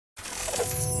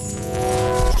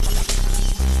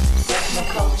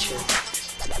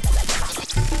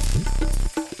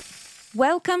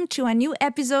Welcome to a new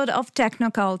episode of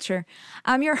Technoculture.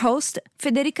 I'm your host,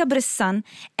 Federica Bressan,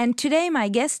 and today my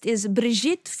guest is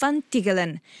Brigitte Van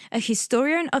Tiggelen, a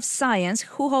historian of science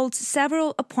who holds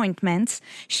several appointments.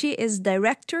 She is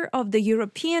director of the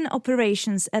European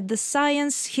operations at the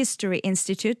Science History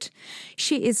Institute.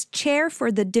 She is chair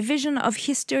for the Division of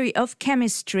History of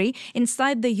Chemistry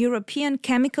inside the European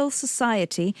Chemical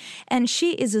Society, and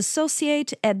she is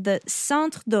associate at the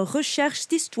Centre de Recherche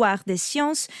d'Histoire des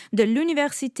Sciences de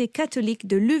l'Université catholique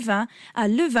de Leuven à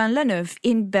Leuven-la-Neuve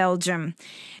in Belgium.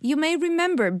 You may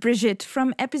remember Brigitte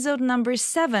from episode number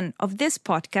 7 of this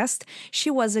podcast. She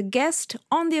was a guest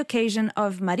on the occasion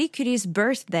of Marie Curie's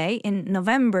birthday in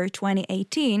November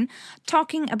 2018,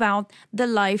 talking about the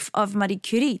life of Marie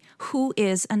Curie, who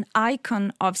is an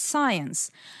icon of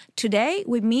science. Today,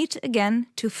 we meet again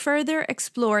to further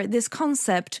explore this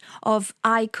concept of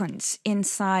icons in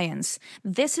science.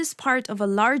 This is part of a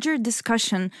larger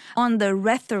discussion on the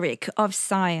rhetoric of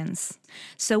science.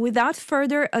 So without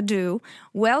further ado,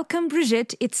 welcome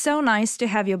Brigitte. It's so nice to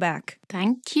have you back.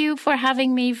 Thank you for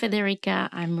having me, Federica.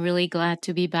 I'm really glad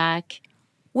to be back.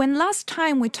 When last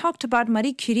time we talked about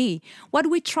Marie Curie, what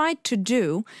we tried to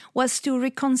do was to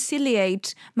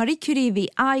reconciliate Marie Curie,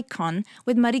 the icon,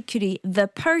 with Marie Curie, the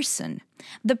person.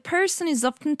 The person is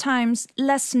oftentimes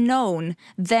less known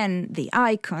than the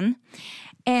icon.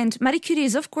 And Marie Curie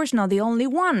is, of course, not the only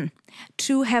one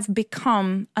to have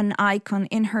become an icon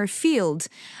in her field.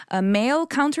 A male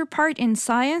counterpart in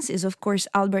science is, of course,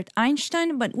 Albert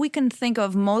Einstein, but we can think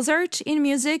of Mozart in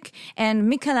music and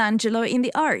Michelangelo in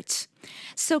the arts.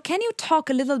 So can you talk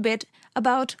a little bit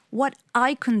about what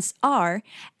icons are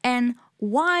and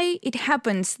why it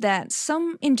happens that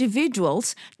some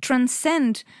individuals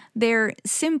transcend their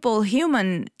simple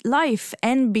human life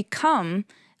and become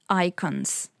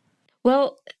icons?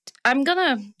 Well, I'm going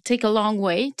to take a long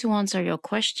way to answer your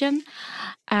question.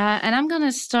 And I'm going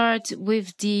to start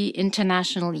with the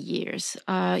international years.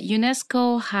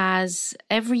 UNESCO has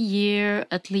every year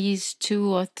at least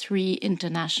 2 or 3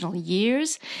 international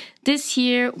years. This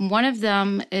year, one of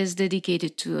them is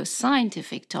dedicated to a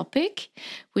scientific topic,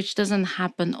 which doesn't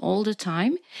happen all the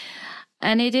time.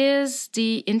 And it is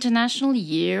the International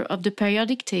Year of the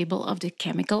Periodic Table of the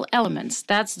Chemical Elements.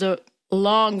 That's the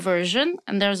long version,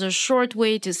 and there's a short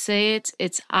way to say it.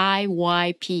 It's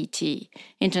IYPT,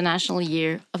 International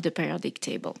Year of the Periodic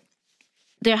Table.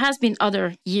 There has been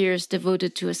other years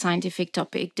devoted to a scientific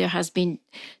topic. There has been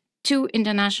 2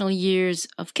 international years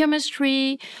of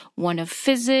chemistry, one of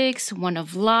physics, one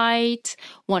of light,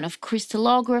 one of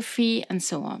crystallography, and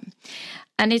so on.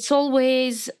 And it's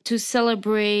always to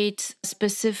celebrate a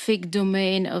specific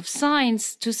domain of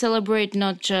science, to celebrate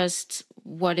not just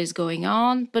what is going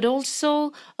on, but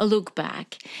also a look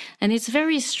back. And it's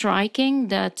very striking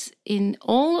that in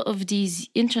all of these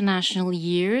international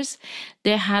years,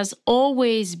 there has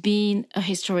always been a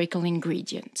historical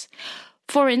ingredient.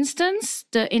 For instance,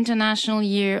 the International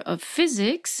Year of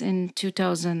Physics in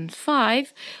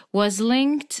 2005 was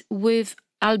linked with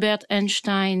Albert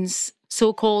Einstein's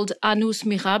so-called Annus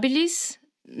Mirabilis,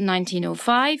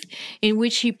 1905, in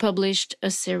which he published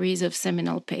a series of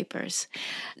seminal papers.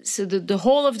 So the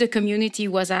whole of the community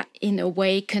was in a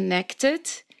way connected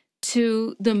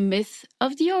to the myth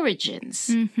of the origins.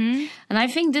 Mm-hmm. And I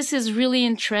think this is really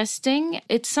interesting.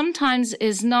 It sometimes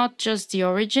is not just the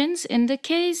origins. In the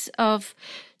case of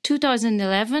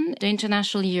 2011, the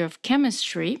International Year of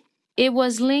Chemistry, it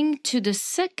was linked to the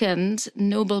second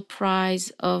Nobel Prize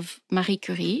of Marie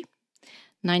Curie,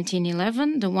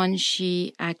 1911, the one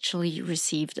she actually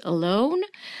received alone.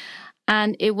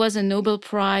 And it was a Nobel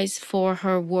Prize for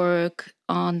her work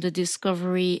on the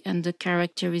discovery and the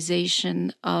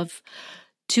characterization of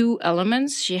 2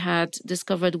 elements she had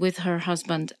discovered with her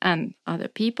husband and other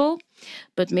people,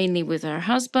 but mainly with her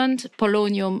husband,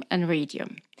 polonium and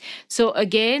radium. So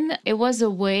again, it was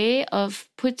a way of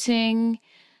putting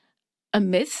a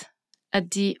myth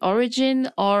at the origin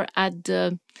or at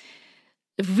the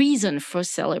reason for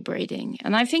celebrating.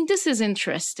 And I think this is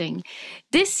interesting.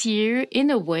 This year, in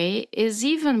a way, is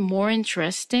even more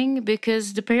interesting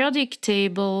because the periodic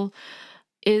table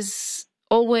is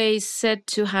always said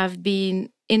to have been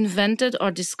invented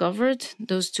or discovered.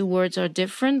 Those 2 words are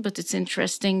different, but it's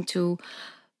interesting to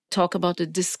talk about the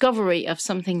discovery of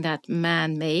something that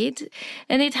man made.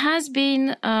 And it has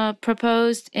been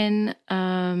proposed in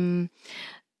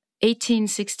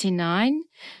 1869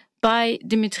 by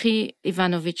Dmitry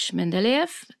Ivanovich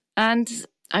Mendeleev. And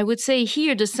I would say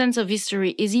here the sense of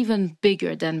history is even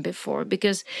bigger than before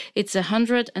because it's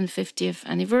 150th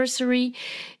anniversary.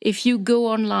 If you go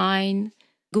online,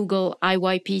 Google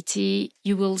IYPT,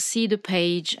 you will see the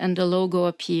page and the logo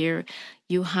appear.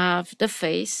 You have the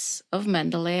face of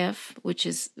Mendeleev, which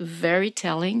is very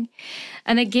telling.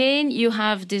 And again, you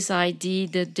have this idea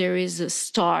that there is a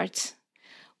start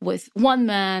with one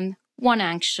man, one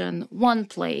action, one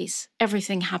place.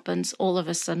 Everything happens all of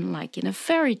a sudden like in a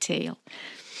fairy tale.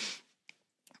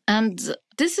 And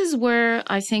this is where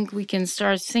I think we can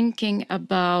start thinking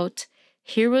about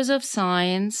heroes of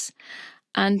science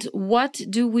and what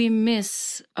do we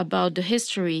miss about the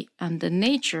history and the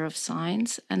nature of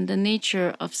science and the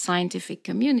nature of scientific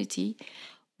community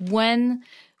when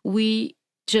we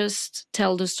just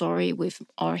tell the story with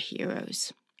our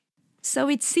heroes. So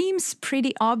it seems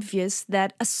pretty obvious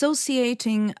that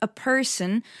associating a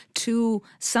person to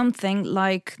something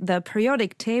like the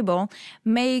periodic table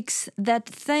makes that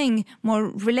thing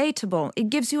more relatable. It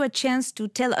gives you a chance to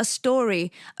tell a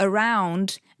story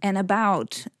around and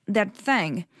about that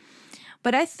thing.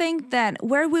 But I think that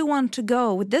where we want to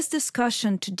go with this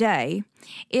discussion today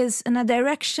is in a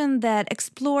direction that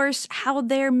explores how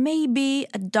there may be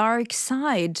a dark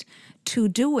side to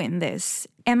doing this.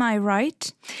 Am I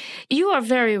right? You are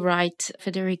very right,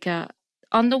 Federica.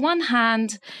 On the one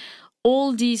hand,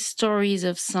 all these stories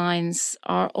of science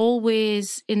are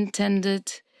always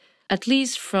intended, at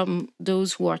least from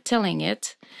those who are telling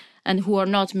it, and who are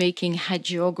not making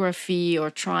hagiography or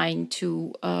trying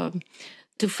to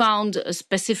found a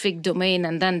specific domain,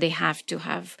 and then they have to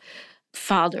have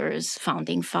fathers,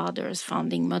 founding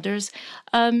mothers.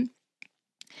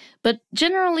 But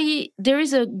generally, there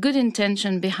is a good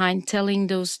intention behind telling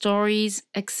those stories.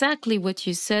 Exactly what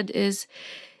you said is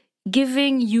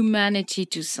giving humanity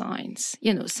to science.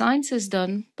 You know, science is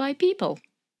done by people.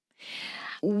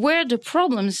 Where the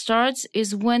problem starts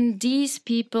is when these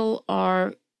people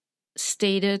are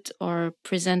stated or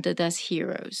presented as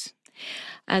heroes,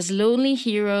 as lonely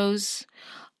heroes.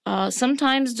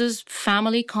 Sometimes this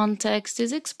family context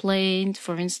is explained.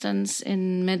 For instance,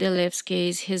 in Mendeleev's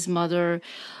case, his mother,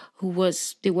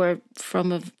 they were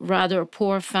from a rather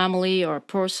poor family or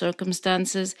poor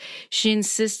circumstances. She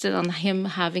insisted on him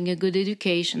having a good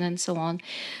education and so on.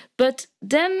 But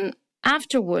then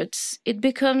afterwards, it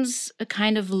becomes a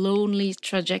kind of lonely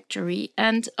trajectory,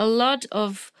 and a lot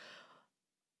of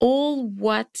all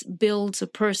what builds a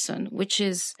person, which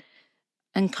is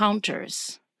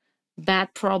encounters,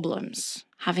 bad problems,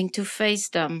 having to face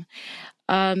them,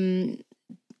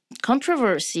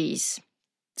 controversies,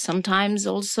 sometimes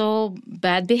also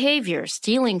bad behavior,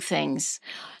 stealing things,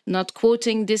 not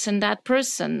quoting this and that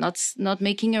person, not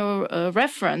making a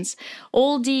reference.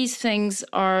 All these things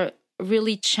are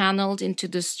really channeled into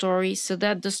the story so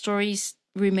that the story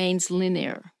remains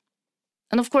linear.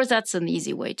 And of course, that's an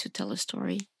easy way to tell a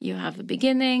story. You have a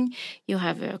beginning, you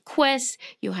have a quest,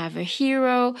 you have a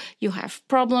hero, you have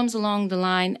problems along the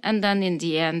line, and then in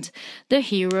the end, the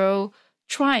hero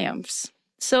triumphs.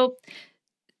 So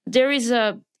there is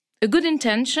a good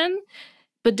intention,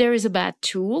 but there is a bad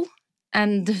tool,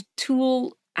 and the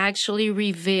tool actually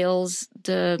reveals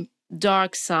the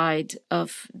dark side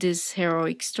of these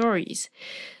heroic stories.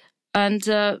 And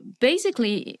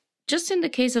basically, just in the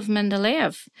case of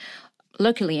Mendeleev,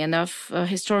 luckily enough,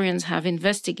 historians have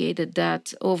investigated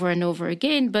that over and over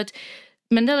again, but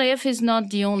Mendeleev is not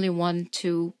the only one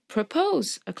to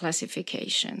propose a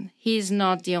classification. He is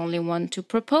not the only one to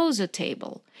propose a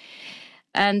table.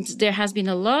 And there has been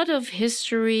a lot of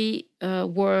history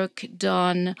work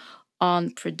done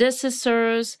on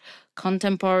predecessors,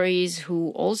 contemporaries who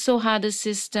also had a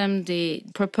system they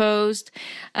proposed.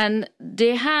 And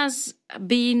there has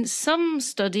been some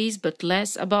studies, but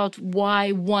less, about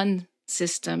why one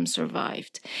system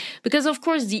survived. Because, of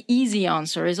course, the easy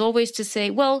answer is always to say,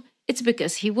 well, it's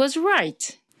because he was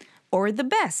right. Or the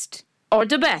best. Or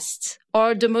the best.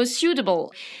 Or the most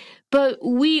suitable. But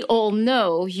we all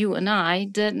know, you and I,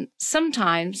 that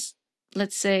sometimes,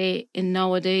 let's say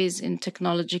nowadays in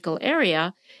technological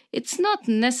area, it's not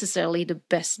necessarily the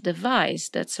best device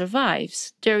that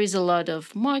survives. There is a lot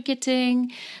of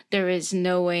marketing, there is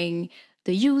knowing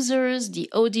the users,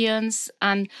 the audience.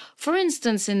 And for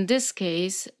instance, in this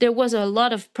case, there was a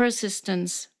lot of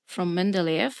persistence from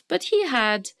Mendeleev, but he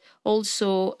had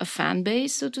also a fan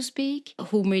base, so to speak,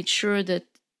 who made sure that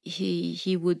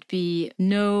he would be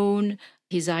known,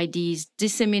 his ideas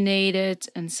disseminated,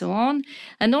 and so on.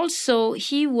 And also,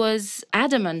 he was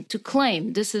adamant to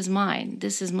claim, this is mine,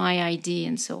 this is my idea,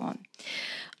 and so on.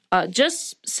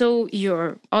 Just so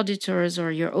your auditors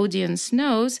or your audience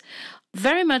knows,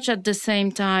 very much at the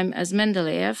same time as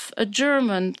Mendeleev, a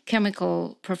German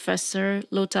chemical professor,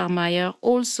 Lothar Meyer,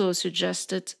 also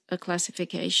suggested a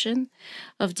classification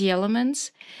of the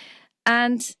elements.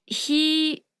 And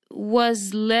he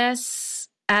was less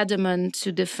adamant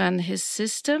to defend his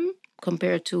system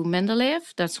compared to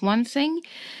Mendeleev. That's one thing.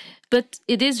 But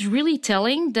it is really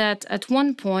telling that at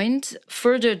one point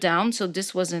further down, so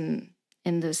this was in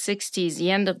the 60s,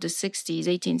 the end of the 60s,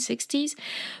 1860s,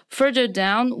 further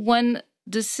down, when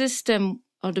the system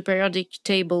of the periodic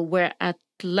table were at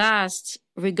last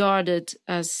regarded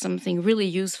as something really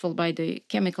useful by the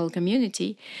chemical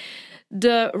community,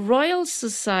 the Royal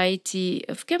Society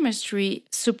of Chemistry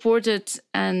supported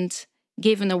and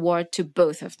gave an award to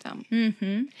both of them.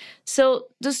 Mm-hmm. So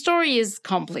the story is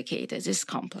complicated, it's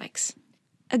complex.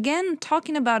 Again,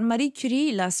 talking about Marie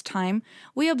Curie last time,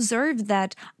 we observed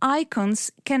that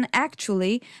icons can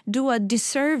actually do a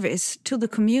disservice to the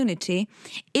community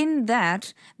in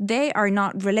that they are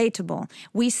not relatable.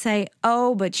 We say,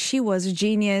 oh, but she was a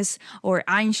genius, or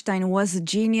Einstein was a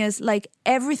genius, like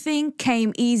everything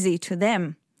came easy to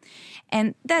them.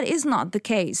 And that is not the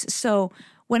case. So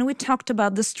when we talked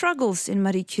about the struggles in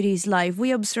Marie Curie's life,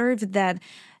 we observed that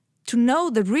to know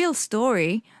the real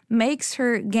story makes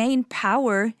her gain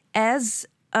power as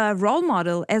a role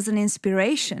model, as an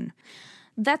inspiration.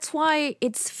 That's why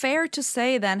it's fair to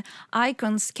say that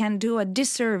icons can do a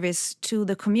disservice to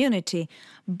the community,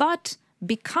 but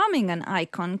becoming an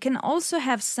icon can also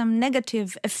have some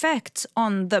negative effects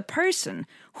on the person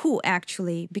who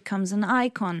actually becomes an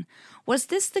icon. Was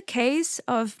this the case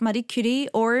of Marie Curie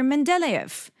or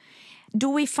Mendeleev? Do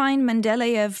we find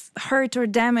Mendeleev hurt or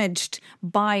damaged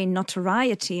by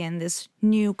notoriety and this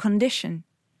new condition?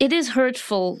 It is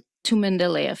hurtful to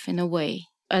Mendeleev in a way,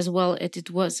 as well as it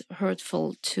was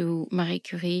hurtful to Marie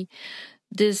Curie,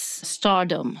 this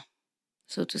stardom,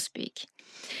 so to speak.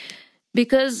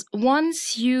 Because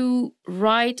once you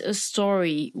write a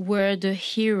story where the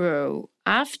hero,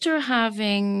 after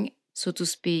having, so to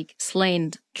speak,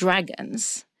 slain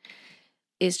dragons,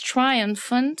 is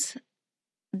triumphant,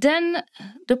 then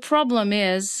the problem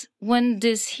is when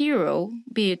this hero,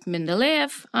 be it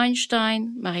Mendeleev,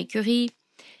 Einstein, Marie Curie,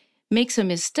 makes a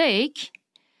mistake,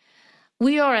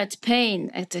 we are at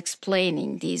pain at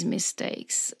explaining these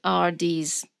mistakes. Are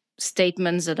these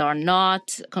statements that are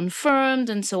not confirmed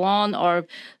and so on, or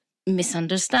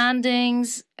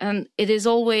misunderstandings? And it is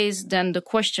always then the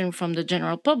question from the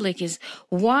general public is,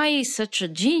 why such a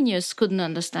genius couldn't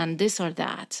understand this or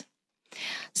that?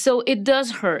 So it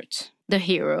does hurt the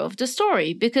hero of the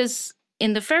story, because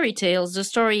in the fairy tales, the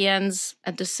story ends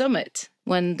at the summit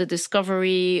when the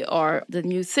discovery or the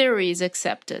new theory is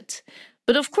accepted.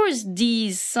 But of course,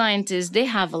 these scientists, they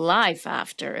have a life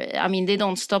after. I mean, they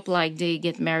don't stop like they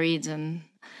get married and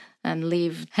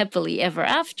live happily ever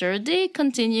after. They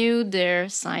continue their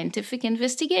scientific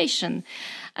investigation.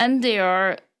 And they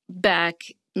are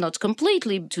back, not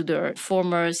completely to their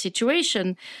former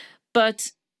situation,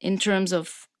 but in terms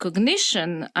of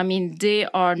cognition, I mean, they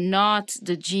are not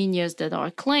the genius that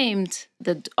are claimed,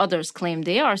 that others claim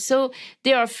they are. So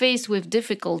they are faced with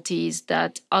difficulties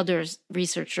that other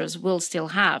researchers will still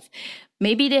have.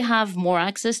 Maybe they have more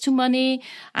access to money,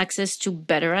 access to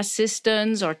better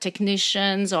assistants or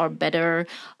technicians or better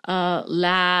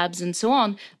labs and so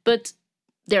on, but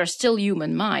they're still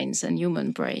human minds and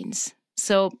human brains.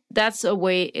 So that's a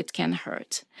way it can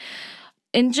hurt.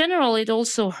 In general, it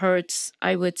also hurts,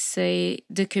 I would say,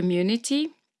 the community.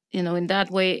 You know, in that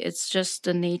way, it's just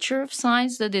the nature of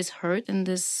science that is hurt in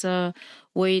this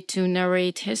way to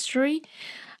narrate history.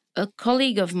 A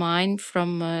colleague of mine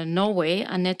from Norway,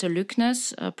 Annette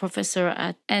Luknes, a professor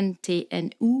at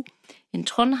NTNU in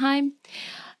Trondheim,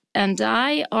 and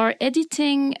I are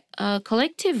editing a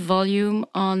collective volume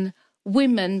on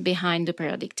women behind the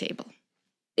periodic table.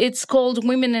 It's called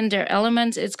Women in Their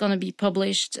Element. It's going to be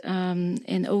published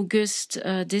in August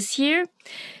this year.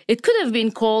 It could have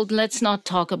been called Let's Not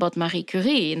Talk About Marie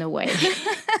Curie in a way.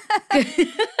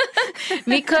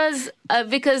 because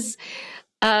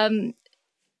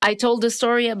I told the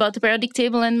story about the periodic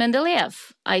table and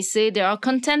Mendeleev. I say there are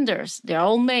contenders. They're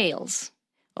all males,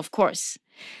 of course,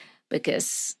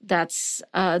 because that's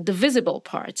the visible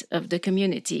part of the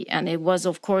community. And it was,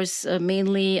 of course,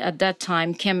 mainly at that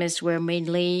time, chemists were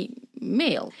mainly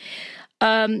male.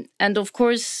 And of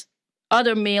course,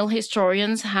 other male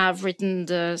historians have written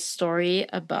the story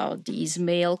about these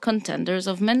male contenders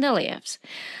of Mendeleev's.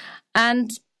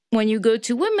 And when you go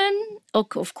to women,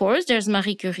 of course, there's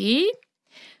Marie Curie,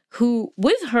 who,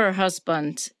 with her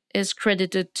husband, is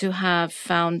credited to have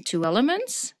found two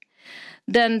elements.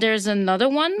 Then there's another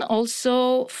one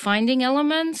also finding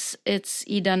elements. It's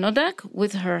Ida Nodak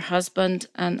with her husband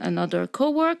and another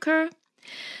co-worker.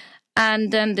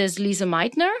 And then there's Lise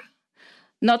Meitner,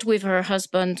 not with her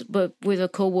husband, but with a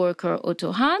co-worker,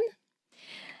 Otto Hahn.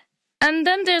 And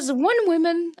then there's one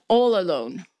woman all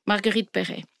alone, Marguerite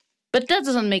Perret. But that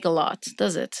doesn't make a lot,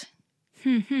 does it?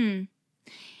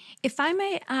 If I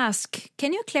may ask,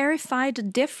 can you clarify the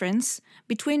difference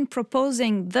between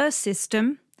proposing the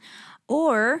system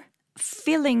or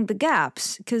filling the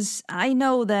gaps? Because I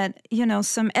know that,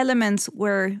 some elements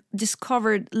were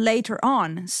discovered later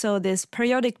on. So this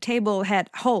periodic table had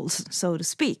holes, so to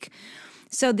speak.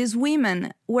 So these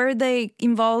women, were they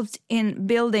involved in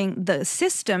building the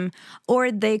system or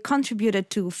they contributed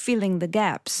to filling the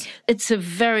gaps? It's a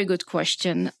very good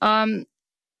question.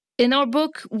 In our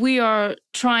book, we are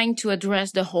trying to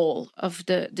address the whole of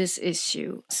this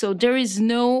issue. So there is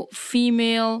no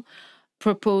female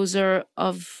proposer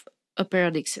of a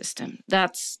periodic system.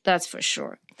 That's for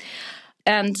sure.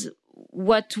 And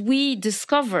what we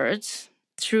discovered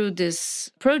through this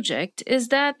project is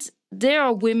that there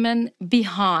are women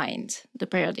behind the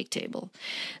periodic table.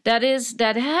 That is,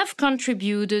 that have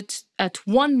contributed at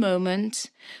one moment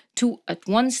to, at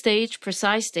one stage,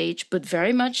 precise stage, but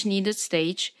very much needed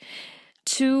stage,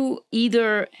 to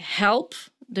either help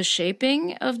the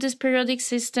shaping of this periodic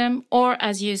system, or,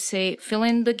 as you say, fill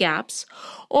in the gaps,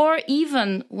 or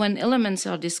even when elements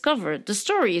are discovered, the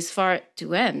story is far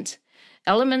to end.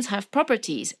 Elements have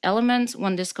properties. Elements,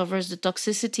 one discovers the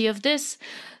toxicity of this,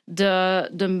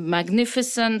 the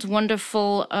magnificent,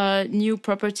 wonderful new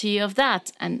property of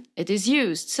that, and it is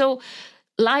used. So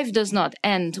life does not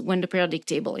end when the periodic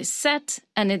table is set,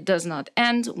 and it does not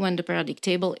end when the periodic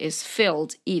table is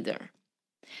filled either.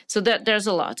 So there's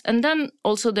a lot. And then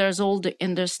also there's all the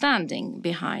understanding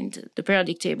behind the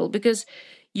periodic table, because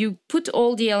you put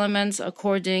all the elements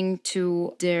according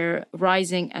to their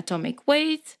rising atomic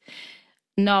weight.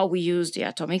 Now we use the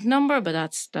atomic number, but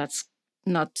that's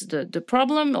not the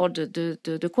problem or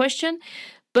the question.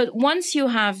 But once you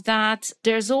have that,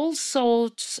 there's all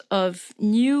sorts of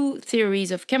new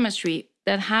theories of chemistry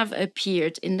that have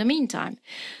appeared in the meantime.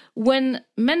 When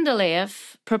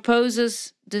Mendeleev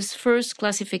proposes this first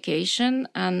classification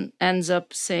and ends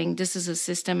up saying this is a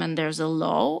system and there's a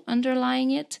law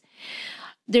underlying it,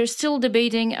 they're still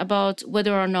debating about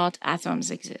whether or not atoms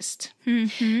exist.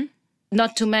 Mm-hmm.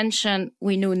 Not to mention,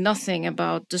 we knew nothing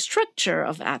about the structure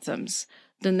of atoms,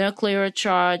 the nuclear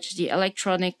charge, the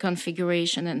electronic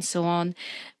configuration, and so on.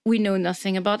 We know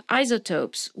nothing about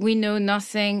isotopes. We know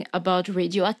nothing about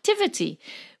radioactivity.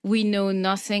 We know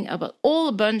nothing about all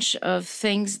a bunch of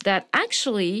things that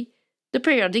actually the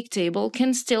periodic table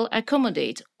can still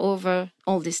accommodate over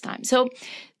all this time. So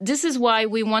this is why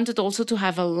we wanted also to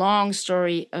have a long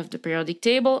story of the periodic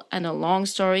table and a long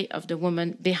story of the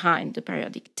woman behind the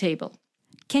periodic table.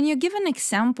 Can you give an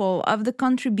example of the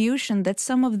contribution that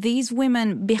some of these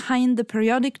women behind the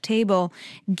periodic table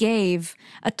gave,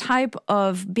 a type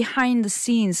of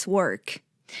behind-the-scenes work?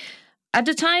 At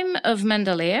the time of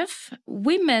Mendeleev,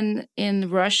 women in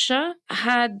Russia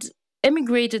had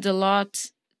emigrated a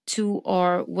lot to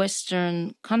our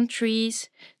Western countries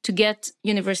to get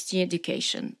university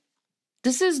education.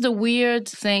 This is the weird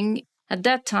thing. At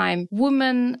that time,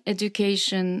 women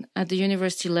education at the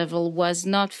university level was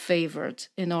not favored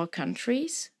in our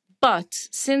countries. But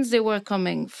since they were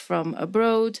coming from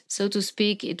abroad, so to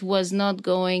speak, it was not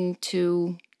going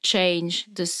to change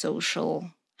the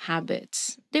social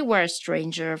habits. They were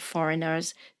stranger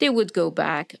foreigners. They would go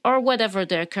back, or whatever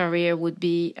their career would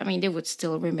be. I mean, they would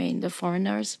still remain the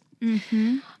foreigners.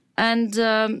 Mm-hmm.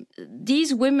 And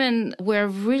these women were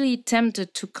really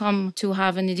tempted to come to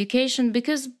have an education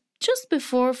because just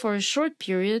before, for a short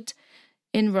period,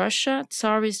 in Russia,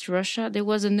 Tsarist Russia, there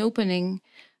was an opening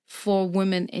for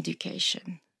women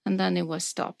education. And then it was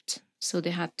stopped. So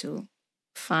they had to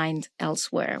find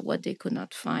elsewhere what they could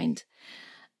not find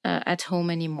at home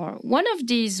anymore. One of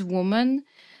these women,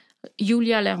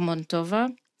 Yulia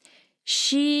Lermontova,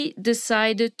 she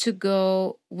decided to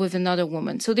go with another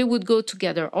woman. So they would go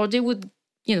together, or they would,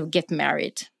 get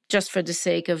married just for the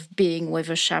sake of being with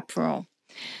a chaperone.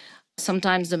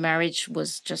 Sometimes the marriage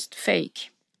was just fake.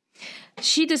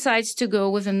 She decides to go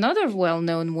with another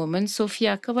well-known woman,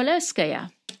 Sofia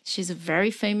Kovalevskaya. She's a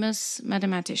very famous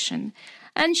mathematician.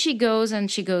 And she goes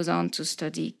on to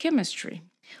study chemistry.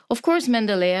 Of course,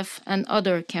 Mendeleev and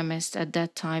other chemists at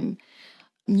that time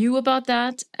knew about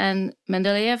that, and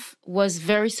Mendeleev was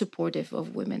very supportive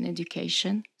of women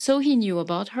education. So he knew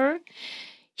about her.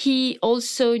 He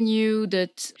also knew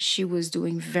that she was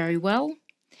doing very well.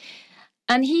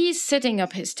 And he's setting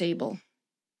up his table.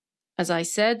 as I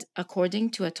said,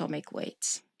 according to atomic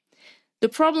weights. The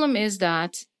problem is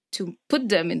that to put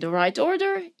them in the right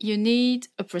order, you need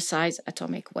a precise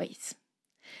atomic weight.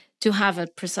 To have a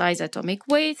precise atomic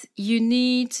weight, you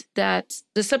need that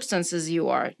the substances you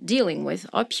are dealing with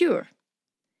are pure.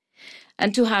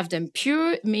 And to have them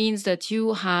pure means that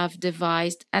you have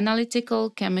devised analytical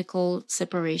chemical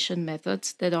separation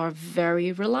methods that are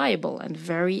very reliable and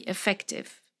very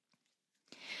effective.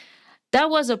 That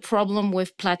was a problem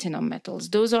with platinum metals.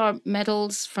 Those are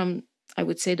metals from, I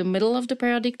would say, the middle of the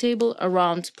periodic table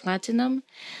around platinum,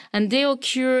 and they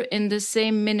occur in the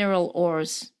same mineral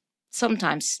ores,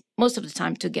 sometimes, most of the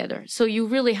time together. So you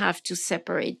really have to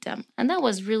separate them. And that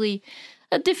was really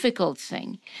a difficult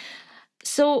thing.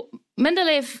 So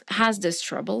Mendeleev has this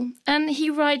trouble, and he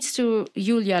writes to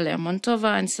Yulia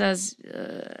Lermontova and says,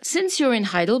 since you're in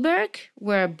Heidelberg,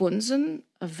 where Bunsen,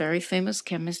 a very famous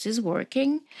chemist, is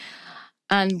working,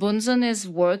 and Bunsen is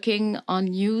working on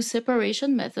new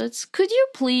separation methods, could you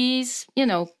please,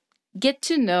 get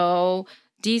to know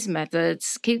these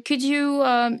methods? Could you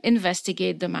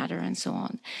investigate the matter and so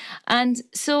on? And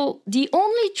so the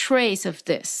only trace of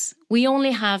this we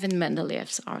only have in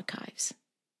Mendeleev's archives.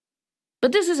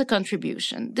 But this is a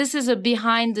contribution. This is a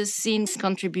behind-the-scenes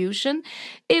contribution.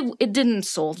 It didn't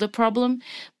solve the problem,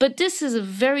 but this is a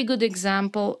very good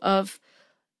example of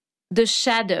the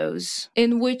shadows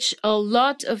in which a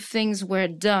lot of things were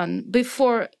done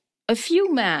before a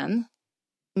few men,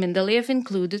 Mendeleev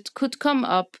included, could come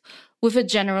up with a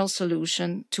general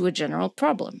solution to a general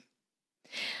problem.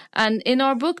 And in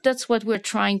our book, that's what we're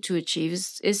trying to achieve,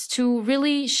 is to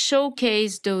really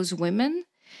showcase those women,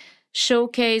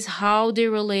 showcase how they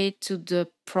relate to the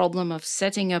problem of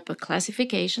setting up a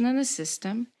classification and a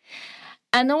system,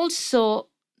 and also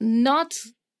not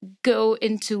go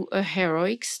into a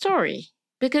heroic story.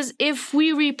 Because if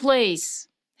we replace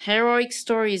heroic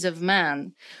stories of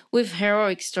men with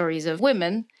heroic stories of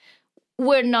women,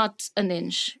 we're not an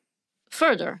inch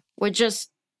further. We're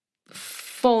just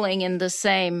falling in the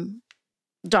same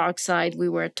dark side we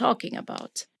were talking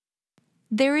about.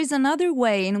 There is another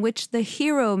way in which the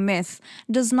hero myth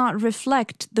does not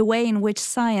reflect the way in which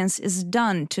science is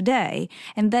done today,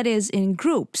 and that is in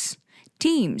groups,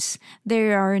 teams.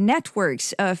 There are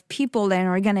networks of people and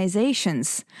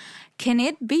organizations. Can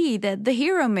it be that the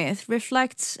hero myth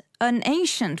reflects an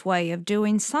ancient way of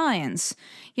doing science?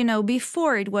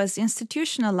 Before it was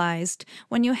institutionalized,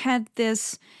 when you had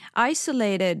this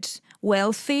isolated,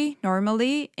 wealthy,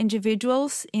 normally,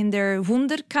 individuals in their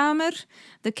Wunderkammer,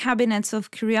 the cabinets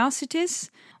of curiosities.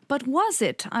 But was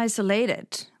it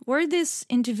isolated? Were these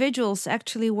individuals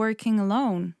actually working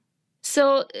alone?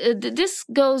 So this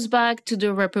goes back to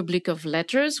the Republic of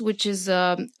Letters, which is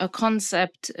a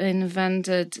concept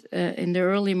invented in the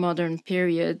early modern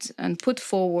period and put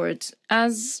forward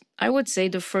as, I would say,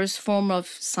 the first form of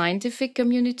scientific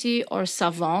community or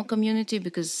savant community,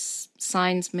 because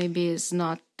science maybe is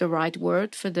not the right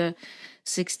word for the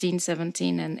 16th,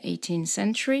 17th, and 18th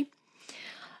century.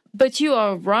 But you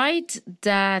are right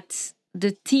that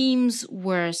the teams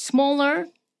were smaller.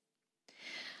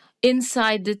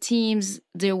 Inside the teams,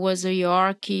 there was a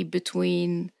hierarchy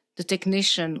between the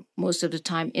technician, most of the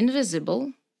time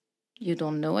invisible. You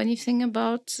don't know anything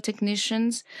about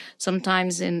technicians.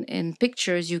 Sometimes in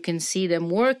pictures, you can see them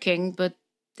working, but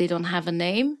they don't have a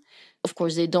name. Of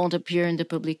course, they don't appear in the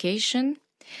publication.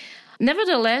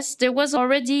 Nevertheless, there was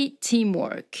already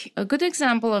teamwork. A good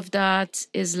example of that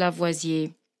is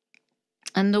Lavoisier.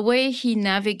 And the way he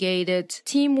navigated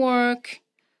teamwork,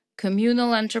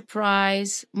 communal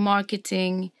enterprise,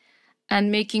 marketing,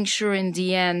 and making sure in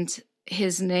the end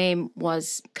his name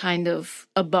was kind of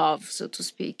above, so to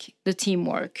speak, the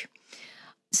teamwork.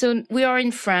 So we are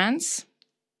in France,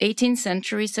 18th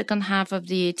century, second half of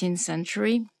the 18th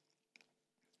century.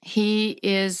 He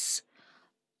is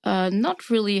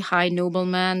not really high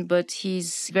nobleman, but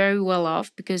he's very well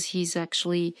off because he's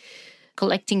actually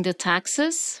collecting the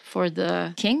taxes for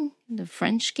the king, the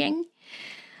French king.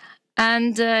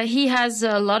 And he has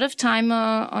a lot of time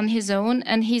on his own,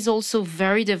 and he's also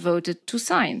very devoted to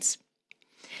science.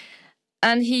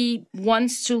 And he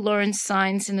wants to learn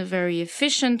science in a very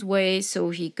efficient way, so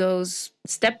he goes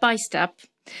step by step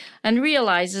and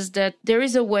realizes that there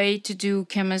is a way to do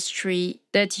chemistry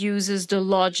that uses the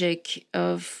logic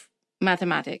of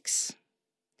mathematics.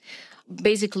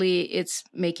 Basically, it's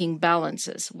making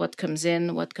balances, what comes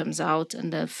in, what comes out,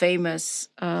 and the famous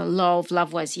law of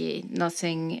Lavoisier.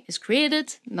 Nothing is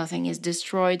created, nothing is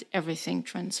destroyed, everything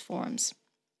transforms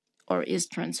or is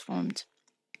transformed.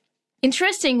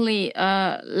 Interestingly,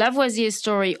 Lavoisier's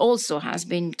story also has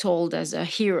been told as a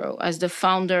hero, as the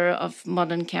founder of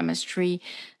modern chemistry,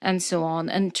 and so on.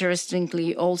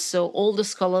 Interestingly, also, all the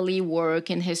scholarly work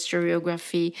in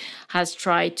historiography has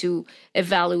tried to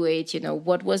evaluate,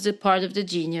 what was a part of the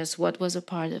genius, what was a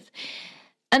part of...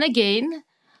 And again,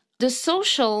 the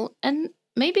social, and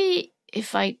maybe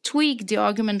if I tweak the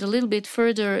argument a little bit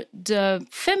further, the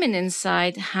feminine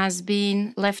side has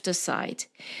been left aside,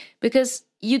 because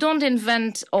you don't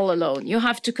invent all alone. You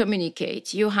have to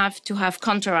communicate. You have to have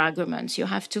counter-arguments. You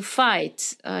have to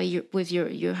fight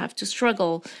you have to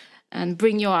struggle and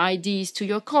bring your ideas to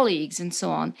your colleagues and so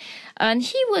on. And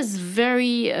he was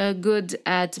very good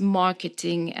at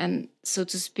marketing and, so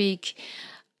to speak,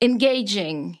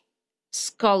 engaging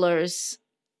scholars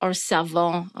or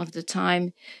savants of the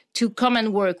time to come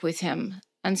and work with him.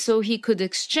 And so he could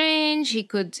exchange, he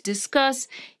could discuss,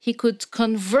 he could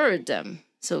convert them.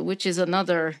 So, which is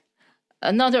another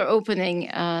opening.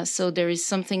 So there is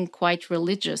something quite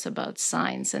religious about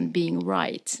science and being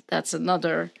right. That's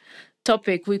another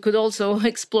topic we could also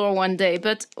explore one day.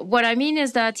 But what I mean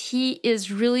is that he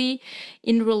is really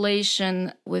in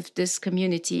relation with this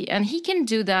community. And he can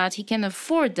do that, he can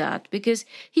afford that, because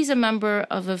he's a member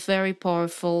of a very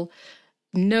powerful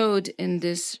node in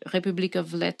this Republic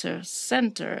of Letters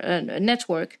Center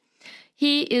network.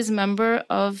 He is member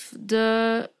of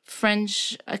the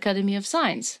French Academy of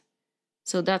Science.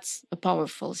 So that's a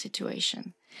powerful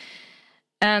situation.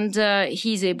 And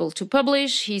he's able to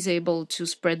publish, he's able to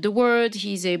spread the word,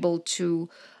 he's able to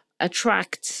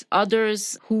attract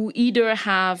others who either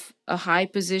have a high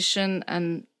position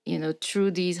and,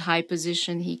 through these high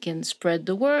position, he can spread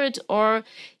the word, or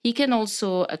he can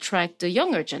also attract the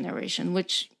younger generation,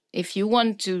 which, if you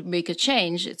want to make a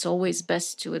change, it's always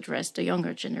best to address the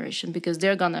younger generation, because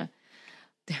they're gonna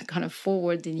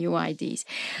forward the new ideas.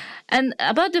 And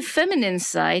about the feminine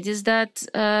side is that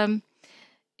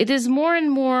it is more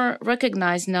and more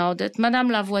recognized now that Madame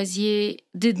Lavoisier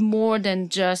did more than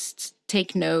just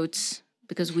take notes,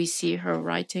 because we see her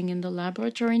writing in the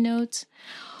laboratory notes,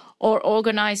 or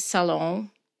organize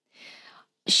salon.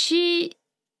 She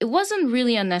wasn't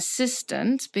really an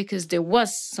assistant, because there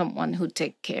was someone who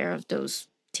took care of those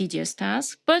tedious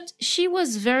tasks, but she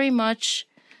was very much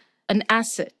an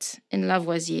asset in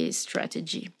Lavoisier's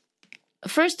strategy.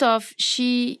 First off,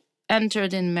 she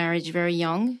entered in marriage very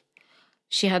young.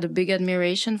 She had a big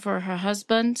admiration for her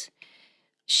husband.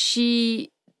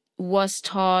 She was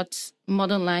taught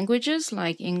modern languages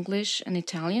like English and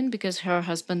Italian, because her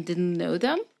husband didn't know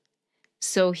them.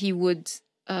 So he would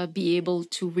be able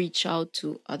to reach out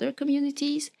to other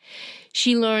communities.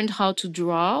 She learned how to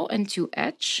draw and to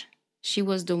etch. She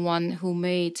was the one who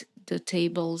made the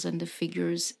tables and the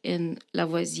figures in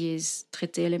Lavoisier's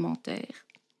Traité élémentaire.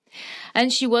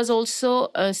 And she was also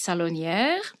a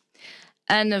salonière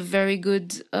and a very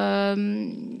good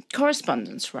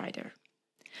correspondence writer.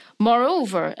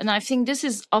 Moreover, and I think this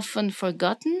is often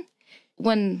forgotten,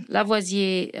 when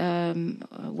Lavoisier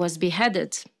was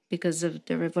beheaded because of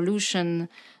the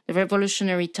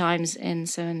revolutionary times in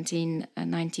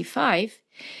 1795,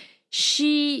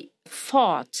 she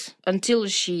fought until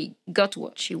she got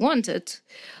what she wanted.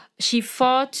 She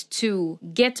fought to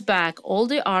get back all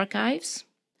the archives,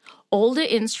 all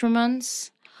the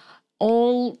instruments,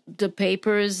 all the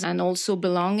papers and also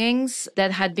belongings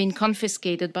that had been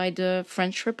confiscated by the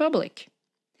French Republic.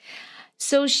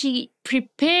 So she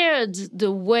prepared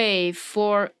the way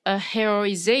for a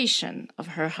heroization of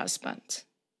her husband.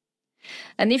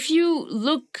 And if you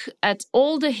look at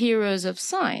all the heroes of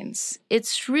science,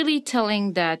 it's really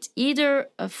telling that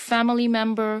either a family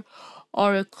member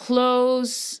or a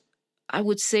close, I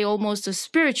would say almost a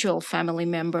spiritual family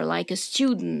member, like a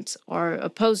student or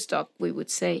a postdoc, we would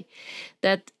say,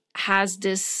 that has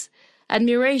this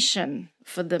admiration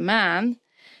for the man,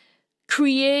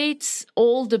 creates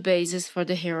all the basis for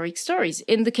the heroic stories.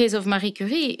 In the case of Marie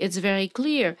Curie, it's very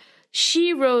clear.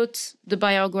 She wrote the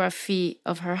biography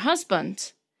of her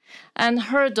husband, and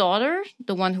her daughter,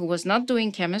 the one who was not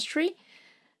doing chemistry,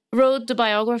 wrote the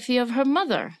biography of her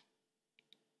mother.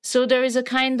 So there is a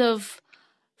kind of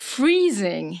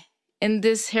freezing in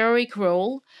this heroic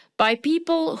role by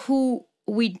people who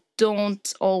we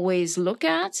don't always look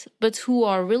at, but who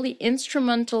are really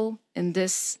instrumental in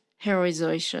this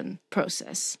heroization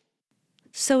process.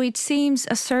 So it seems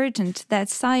ascertained that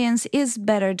science is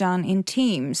better done in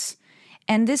teams.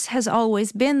 And this has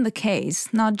always been the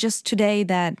case, not just today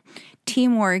that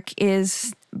teamwork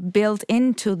is built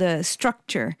into the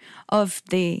structure of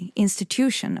the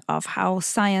institution, of how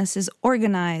science is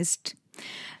organized.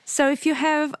 So if you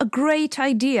have a great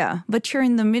idea, but you're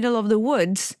in the middle of the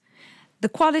woods, the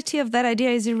quality of that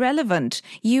idea is irrelevant.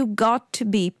 You got to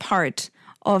be part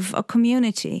of a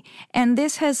community. And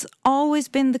this has always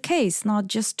been the case, not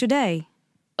just today.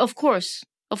 Of course.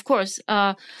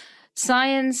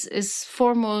 Science is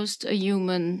foremost a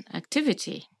human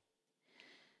activity.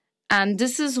 And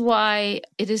this is why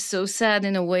it is so sad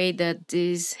in a way that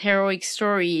these heroic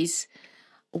stories,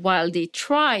 while they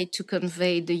try to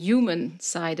convey the human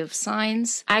side of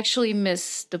science, actually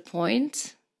miss the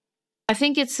point. I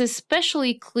think it's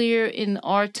especially clear in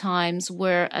our times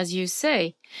where, as you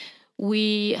say,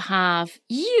 we have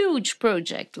huge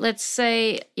projects. Let's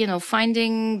say,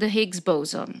 finding the Higgs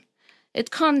boson. It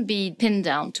can't be pinned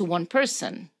down to one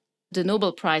person. The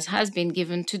Nobel Prize has been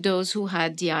given to those who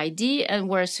had the idea and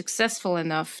were successful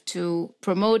enough to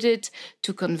promote it,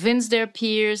 to convince their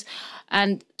peers,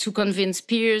 and to convince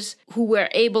peers who were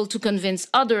able to convince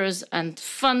others and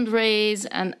fundraise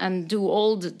and do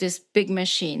all this big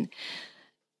machine.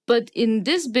 But in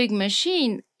this big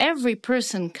machine, every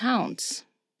person counts.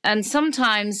 And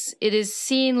sometimes it is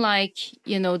seen like,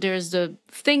 there's the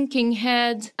thinking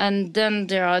head and then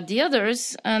there are the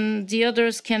others, and the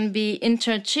others can be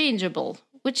interchangeable,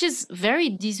 which is very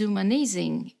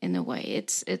dehumanizing in a way.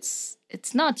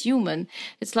 It's not human.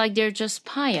 It's like they're just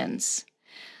pions.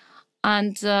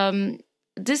 And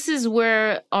this is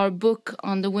where our book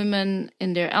on the women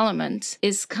in their element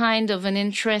is kind of an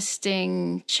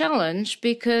interesting challenge,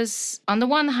 because on the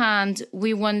one hand,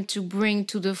 we want to bring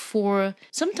to the fore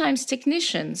sometimes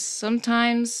technicians,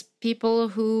 sometimes people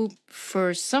who,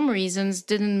 for some reasons,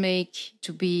 didn't make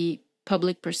to be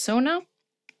public persona,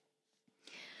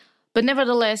 but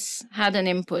nevertheless had an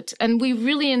input. And we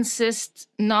really insist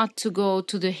not to go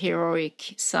to the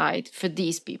heroic side for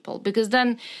these people, because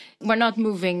then we're not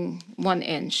moving 1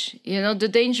 inch. The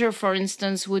danger, for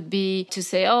instance, would be to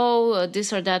say,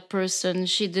 this or that person,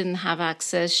 she didn't have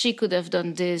access, she could have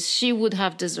done this, she would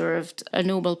have deserved a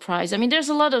Nobel Prize. I mean, there's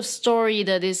a lot of story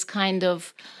that is kind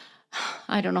of,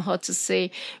 I don't know how to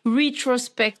say,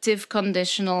 retrospective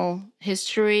conditional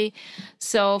history.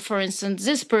 So, for instance,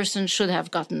 this person should have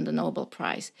gotten the Nobel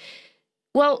Prize.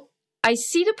 Well, I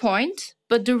see the point,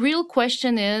 but the real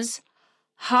question is,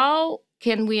 how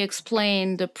can we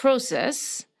explain the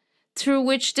process through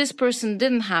which this person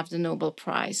didn't have the Nobel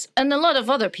Prize? And a lot of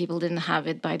other people didn't have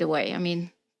it, by the way. I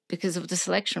mean, because of the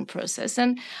selection process.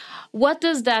 And what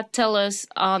does that tell us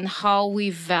on how we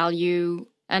value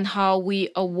and how we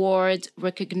award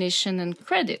recognition and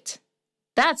credit?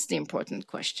 That's the important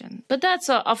question. But that's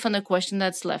often a question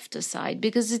that's left aside,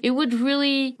 because it would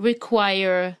really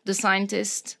require the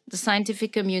scientist, the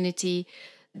scientific community,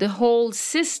 the whole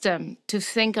system to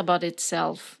think about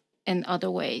itself in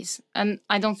other ways. And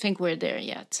I don't think we're there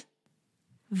yet.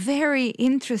 Very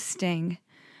interesting.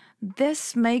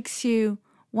 This makes you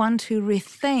want to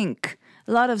rethink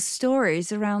a lot of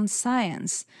stories around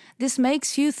science. This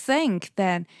makes you think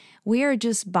that we are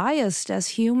just biased as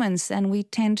humans and we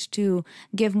tend to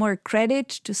give more credit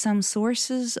to some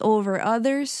sources over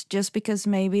others just because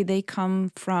maybe they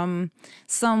come from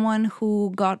someone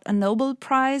who got a Nobel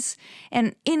Prize.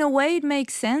 And in a way it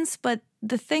makes sense, but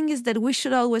the thing is that we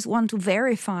should always want to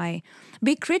verify,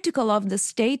 be critical of the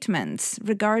statements,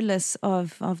 regardless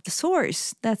of the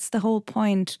source. That's the whole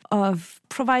point of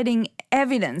providing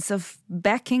evidence, of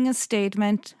backing a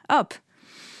statement up.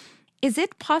 Is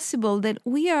it possible that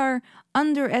we are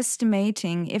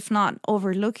underestimating, if not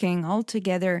overlooking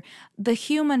altogether, the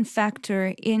human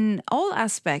factor in all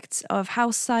aspects of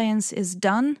how science is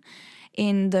done,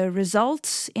 in the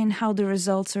results, in how the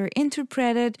results are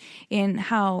interpreted, in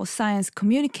how science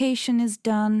communication is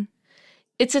done?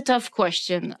 It's a tough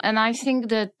question. And I think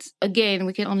that, again,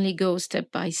 we can only go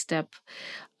step by step.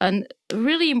 And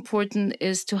really important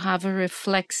is to have a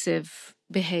reflexive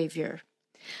behavior.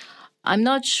 I'm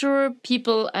not sure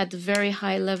people at the very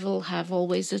high level have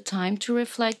always the time to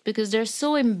reflect, because they're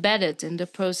so embedded in the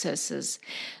processes,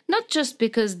 not just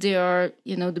because they are,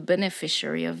 the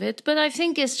beneficiary of it, but I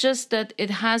think it's just that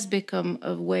it has become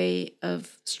a way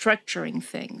of structuring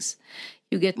things.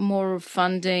 You get more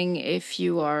funding if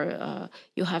you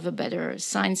have a better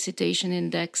science citation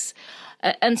index,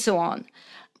 and so on.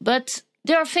 But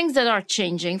there are things that are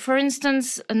changing. For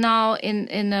instance, now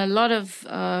in a lot of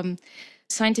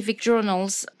scientific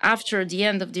journals, after the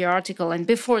end of the article and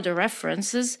before the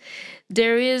references,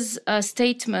 there is a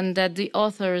statement that the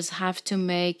authors have to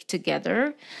make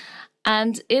together.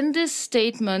 And in this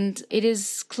statement, it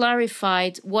is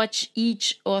clarified what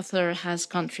each author has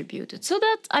contributed. So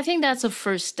that, I think that's a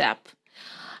first step.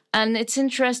 And it's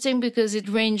interesting because it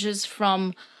ranges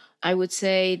from, I would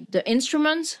say, the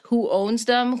instruments, who owns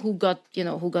them, who got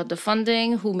the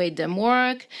funding, who made them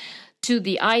work, to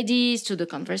the ideas, to the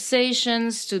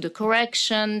conversations, to the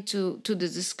correction, to the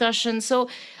discussion. So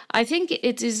I think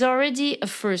it is already a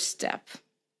first step.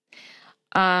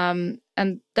 And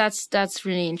that's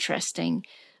really interesting.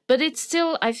 But it's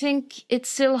still, I think it's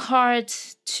still hard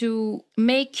to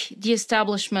make the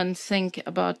establishment think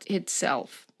about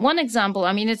itself. One example,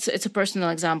 I mean, it's a personal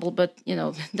example, but,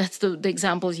 that's the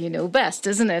examples you know best,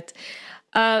 isn't it?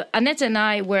 Annette and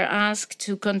I were asked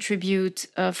to contribute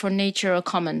for Nature a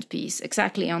comment piece,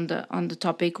 exactly on the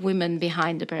topic women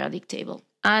behind the periodic table.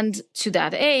 And to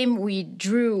that aim, we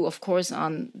drew, of course,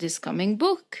 on this coming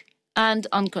book and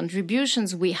on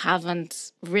contributions we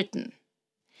haven't written.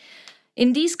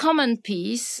 In these comment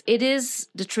piece, it is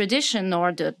the tradition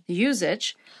or the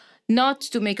usage not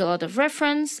to make a lot of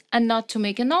reference and not to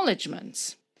make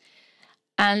acknowledgements.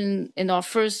 And in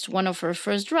one of our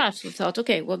first drafts, we thought,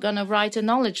 okay, we're going to write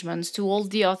acknowledgements to all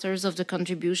the authors of the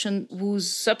contribution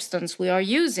whose substance we are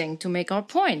using to make our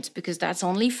point, because that's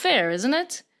only fair, isn't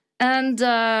it? And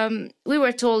we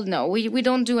were told, no, we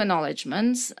don't do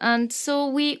acknowledgements. And so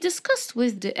we discussed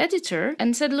with the editor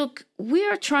and said, look, we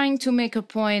are trying to make a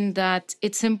point that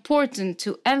it's important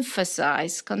to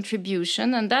emphasize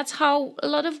contribution. And that's how a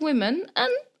lot of women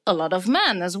and a lot of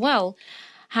men as well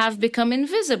have become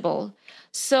invisible.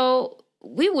 So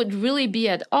we would really be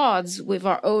at odds with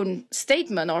our own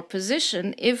statement or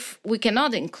position if we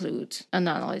cannot include an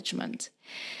acknowledgement.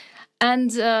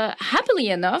 And happily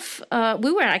enough,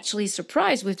 we were actually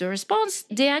surprised with the response.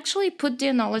 They actually put the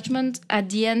acknowledgement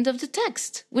at the end of the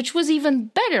text, which was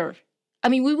even better. I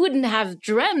mean, we wouldn't have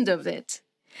dreamed of it.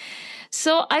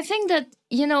 So I think that,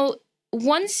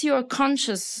 once you're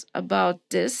conscious about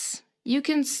this, you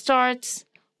can start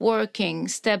working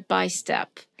step by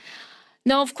step.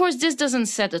 Now, of course, this doesn't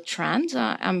set a trend.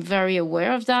 I'm very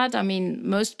aware of that. I mean,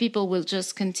 most people will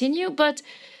just continue, but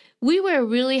we were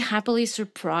really happily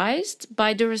surprised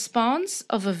by the response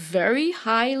of a very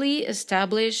highly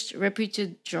established,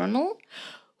 reputed journal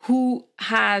who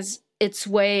has its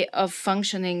way of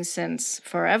functioning since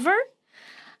forever,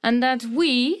 and that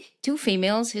we, two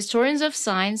females, historians of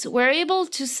science, were able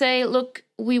to say, look,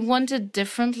 we want it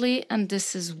differently, and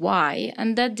this is why,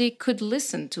 and that they could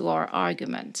listen to our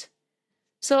argument.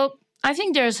 So I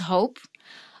think there's hope,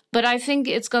 but I think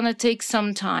it's going to take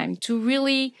some time to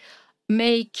really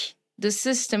make the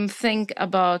system think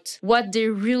about what they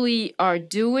really are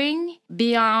doing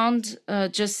beyond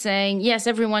just saying, yes,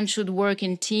 everyone should work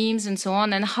in teams and so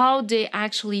on, and how they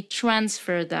actually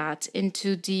transfer that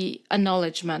into the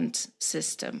acknowledgement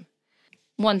system.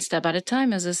 One step at a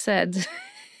time, as I said.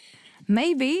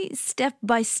 Maybe step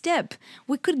by step,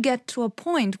 we could get to a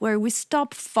point where we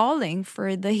stop falling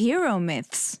for the hero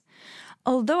myths.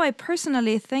 Although I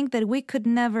personally think that we could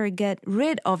never get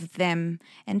rid of them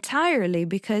entirely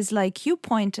because, like you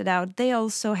pointed out, they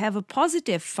also have a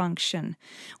positive function.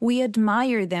 We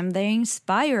admire them, they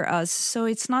inspire us, so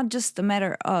it's not just a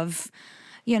matter of,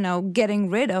 getting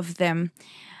rid of them.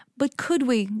 But could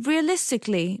we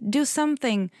realistically do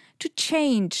something to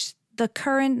change the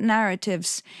current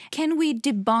narratives? Can we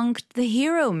debunk the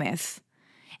hero myth?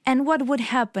 And what would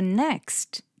happen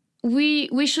next?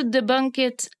 We should debunk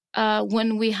it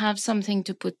when we have something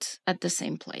to put at the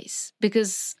same place.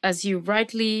 Because, as you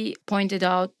rightly pointed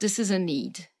out, this is a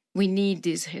need. We need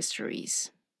these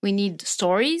histories. We need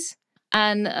stories.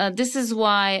 And this is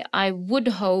why I would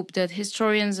hope that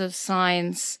historians of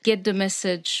science get the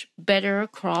message better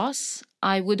across.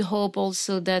 I would hope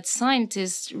also that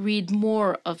scientists read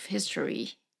more of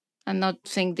history and not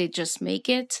think they just make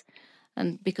it.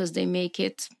 And because they make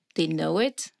it, they know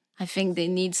it. I think they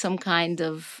need some kind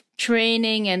of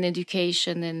training and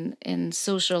education in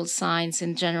social science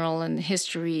in general and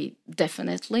history,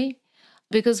 definitely.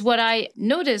 Because what I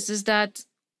notice is that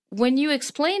when you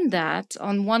explain that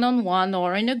on one-on-one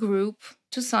or in a group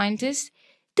to scientists,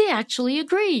 they actually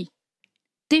agree.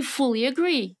 They fully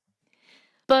agree.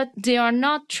 But they are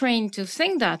not trained to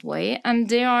think that way, and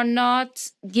they are not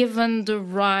given the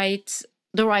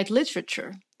right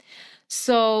literature.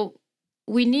 So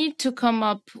we need to come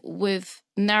up with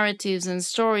narratives and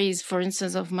stories, for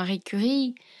instance, of Marie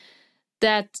Curie,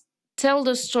 that tell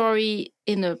the story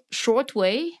in a short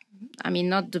way. I mean,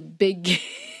 not the big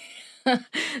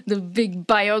the big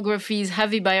biographies,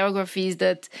 heavy biographies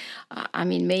that,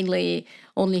 mainly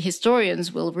only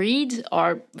historians will read,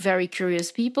 are very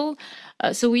curious people.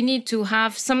 So we need to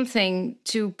have something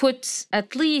to put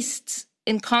at least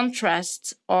in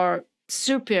contrast or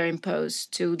superimpose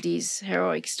to these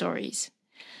heroic stories.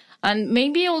 And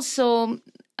maybe also,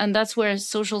 and that's where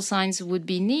social science would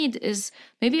be need, is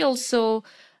maybe also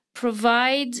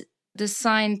provide the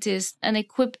scientists and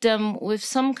equip them with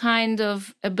some kind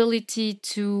of ability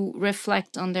to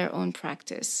reflect on their own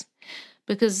practice.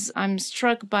 Because I'm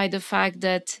struck by the fact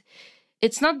that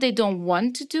it's not they don't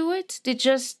want to do it,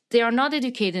 they are not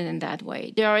educated in that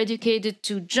way. They are educated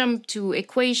to jump to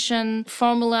equation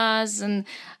formulas and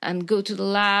go to the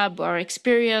lab or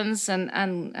experience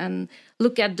and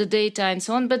look at the data and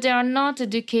so on, but they are not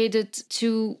educated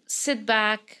to sit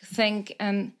back, think,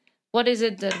 and what is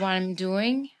it that what I'm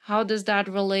doing? How does that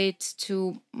relate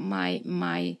to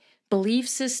my belief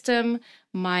system,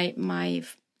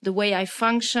 the way I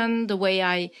function, the way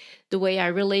I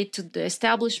relate to the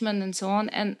establishment and so on.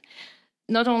 And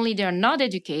not only they're not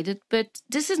educated, but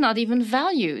this is not even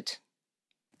valued.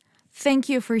 Thank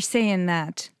you for saying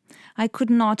that. I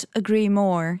could not agree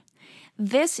more.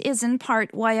 This is in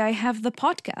part why I have the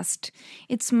podcast.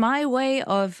 It's my way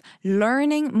of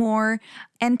learning more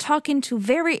and talking to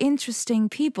very interesting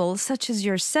people, such as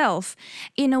yourself,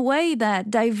 in a way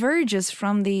that diverges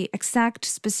from the exact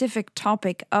specific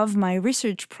topic of my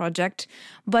research project,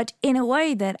 but in a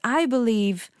way that I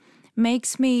believe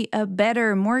makes me a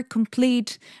better, more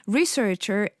complete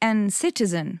researcher and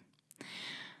citizen.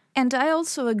 And I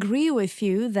also agree with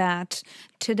you that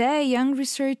today young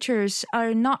researchers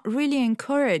are not really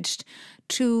encouraged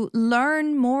to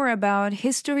learn more about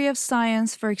history of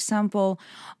science, for example,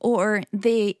 or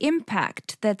the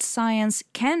impact that science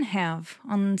can have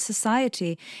on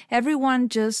society. Everyone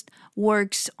just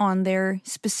works on their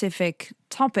specific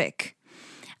topic.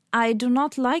 I do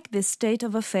not like this state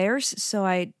of affairs, so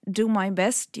I do my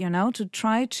best, to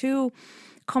try to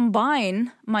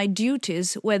combine my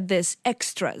duties with these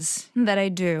extras that I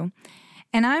do.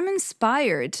 And I'm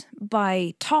inspired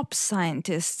by top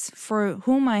scientists for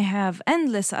whom I have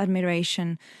endless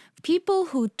admiration. People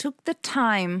who took the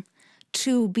time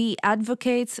to be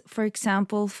advocates, for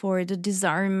example, for the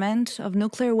disarmament of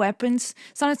nuclear weapons.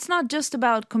 So it's not just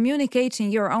about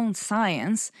communicating your own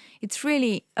science. It's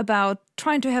really about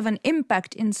trying to have an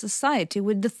impact in society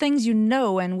with the things you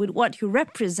know and with what you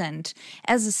represent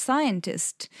as a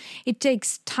scientist. It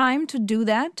takes time to do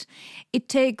that. It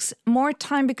takes more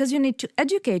time because you need to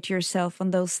educate yourself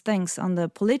on those things, on the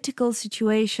political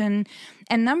situation.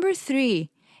 And number 3,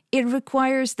 it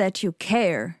requires that you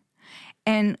care.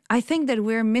 And I think that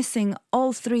we're missing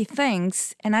all 3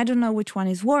 things, and I don't know which one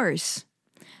is worse.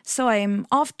 So I am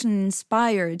often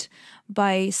inspired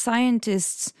by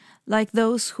scientists like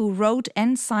those who wrote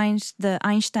and signed the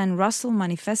Einstein-Russell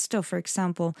Manifesto, for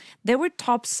example. They were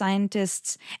top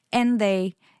scientists, and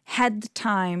they had the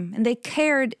time, and they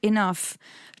cared enough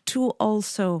to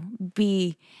also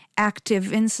be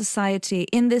active in society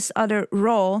in this other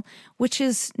role, which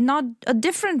is not a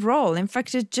different role. In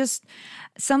fact, it's just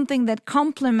something that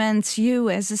complements you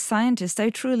as a scientist. I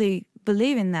truly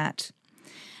believe in that.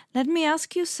 Let me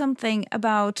ask you something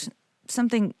about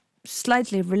something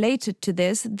slightly related to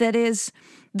this, that is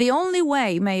the only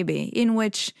way, maybe, in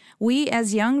which we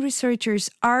as young researchers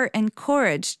are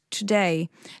encouraged today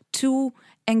to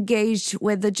engage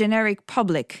with the generic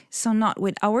public. So not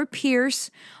with our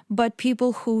peers, but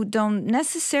people who don't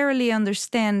necessarily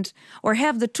understand or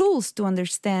have the tools to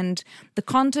understand the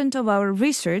content of our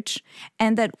research,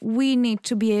 and that we need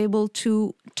to be able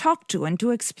to talk to and to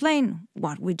explain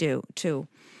what we do to.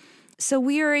 So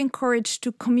we are encouraged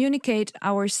to communicate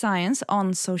our science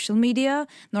on social media.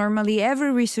 Normally,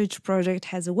 every research project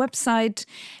has a website.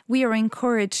 We are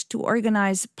encouraged to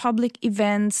organize public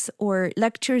events or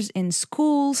lectures in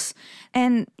schools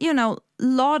and,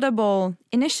 laudable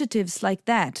initiatives like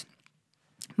that.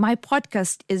 My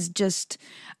podcast is just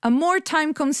a more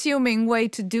time-consuming way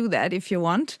to do that, if you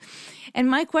want. And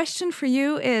my question for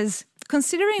you is,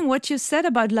 considering what you said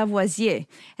about Lavoisier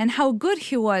and how good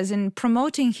he was in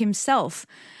promoting himself,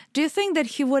 do you think that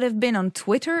he would have been on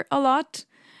Twitter a lot?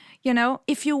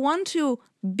 If you want to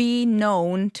be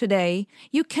known today,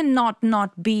 you cannot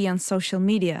not be on social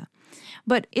media.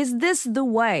 But is this the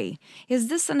way? Is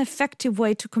this an effective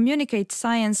way to communicate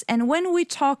science? And when we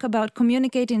talk about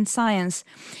communicating science,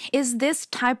 is this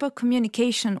type of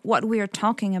communication what we are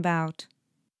talking about?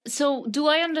 So do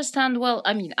I understand? Well,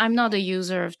 I'm not a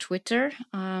user of Twitter,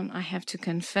 I have to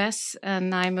confess,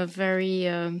 and I'm a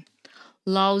very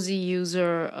lousy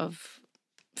user of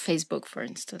Facebook, for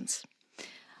instance.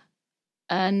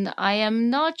 And I am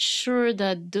not sure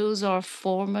that those are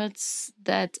formats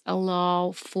that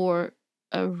allow for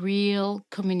a real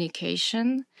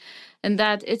communication, and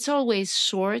that it's always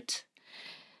short.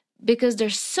 Because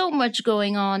there's so much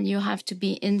going on, you have to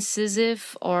be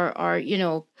incisive or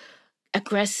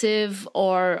aggressive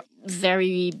or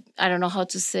very, I don't know how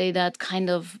to say that, kind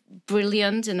of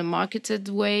brilliant in a marketed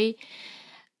way.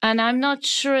 And I'm not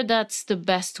sure that's the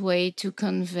best way to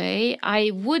convey. I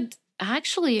would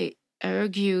actually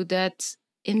argue that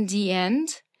in the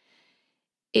end,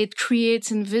 it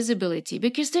creates invisibility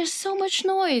because there's so much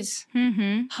noise.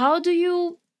 Mm-hmm. How do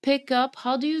you pick up,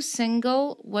 how do you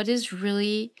single what is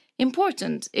really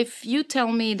important? If you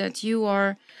tell me that you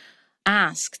are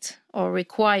asked or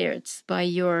required by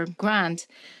your grant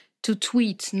to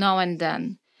tweet now and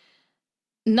then,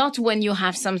 not when you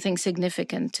have something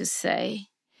significant to say,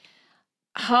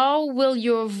 how will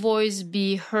your voice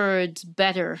be heard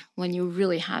better when you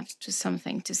really have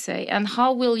something to say? And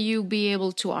how will you be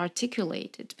able to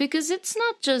articulate it? Because it's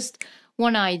not just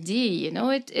one idea, you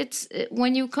know, it's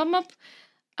when you come up,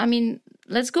 I mean,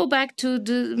 let's go back to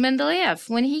the Mendeleev.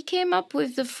 When he came up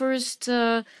with the first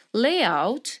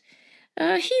layout,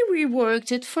 he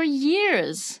reworked it for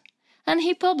years. And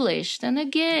he published and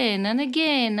again,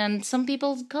 and some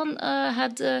people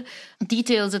had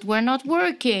details that were not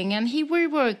working, and he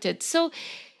reworked it. So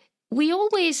we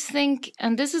always think,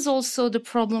 and this is also the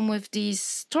problem with these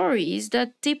stories,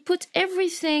 that they put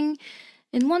everything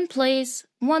in one place,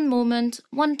 one moment,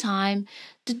 one time.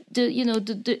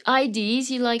 The ideas,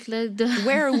 you like the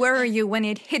Where were you when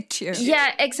it hit you?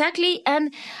 Yeah, exactly.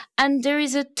 And there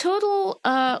is a total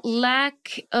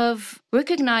lack of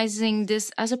recognizing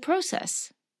this as a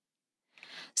process.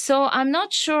 So I'm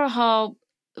not sure how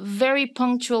very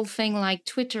punctual thing like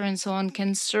Twitter and so on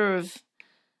can serve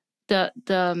the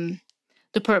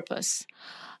purpose.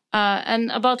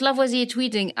 And about Lavoisier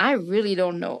tweeting, I really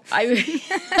don't know.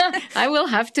 I will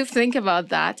have to think about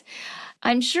that.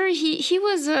 I'm sure he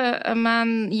was a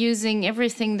man using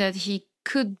everything that he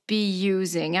could be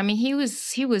using. I mean, he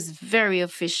was very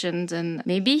efficient, and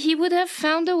maybe he would have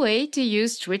found a way to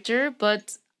use Twitter,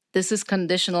 but this is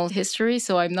conditional history,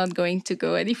 so I'm not going to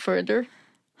go any further.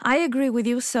 I agree with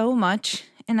you so much.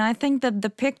 And I think that the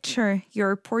picture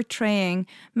you're portraying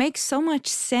makes so much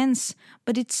sense,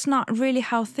 but it's not really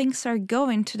how things are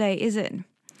going today, is it?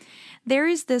 There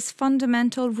is this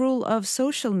fundamental rule of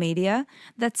social media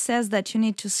that says that you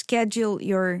need to schedule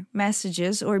your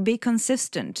messages or be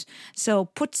consistent. So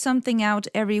put something out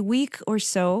every week or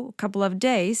so, a couple of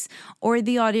days, or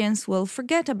the audience will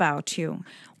forget about you.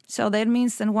 So that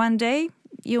means that one day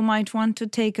you might want to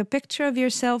take a picture of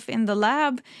yourself in the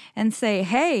lab and say,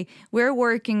 hey, we're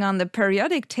working on the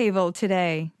periodic table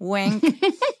today. Wink.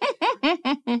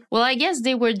 Well, I guess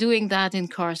they were doing that in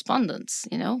correspondence,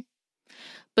 you know?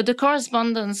 But the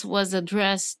correspondence was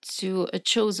addressed to a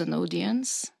chosen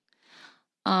audience.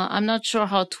 I'm not sure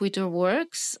how Twitter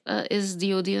works. Is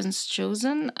the audience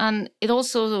chosen? And it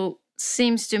also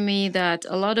seems to me that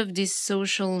a lot of these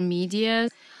social media,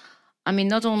 I mean,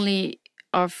 not only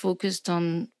are focused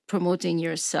on promoting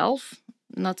yourself,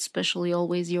 not especially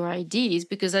always your ideas,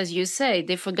 because as you say,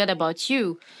 they forget about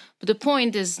you. But the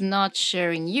point is not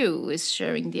sharing you, is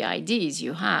sharing the ideas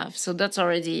you have. So that's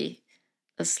already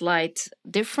a slight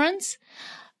difference.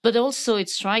 But also it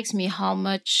strikes me how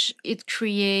much it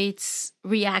creates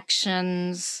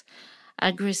reactions,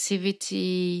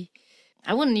 aggressivity.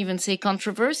 I wouldn't even say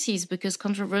controversies, because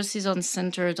controversies are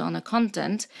centered on a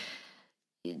content.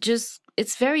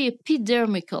 It's very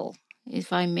epidermical,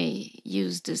 if I may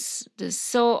use this.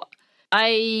 So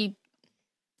I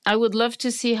would love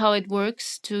to see how it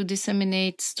works to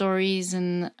disseminate stories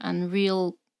and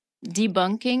real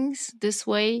debunkings this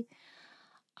way.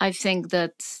 I think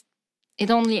that it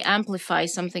only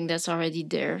amplifies something that's already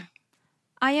there.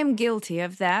 I am guilty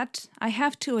of that. I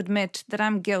have to admit that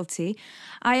I'm guilty.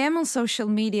 I am on social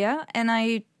media and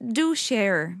I do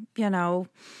share,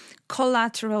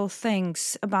 collateral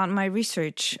things about my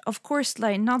research. Of course,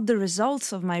 like not the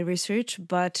results of my research,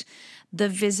 but the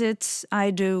visits I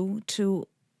do to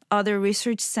other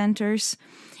research centers.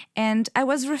 And I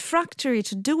was refractory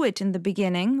to do it in the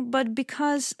beginning, but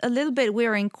because a little bit we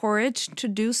were encouraged to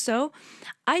do so,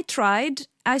 I tried.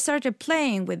 I started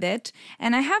playing with it.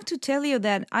 And I have to tell you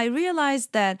that I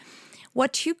realized that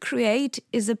what you create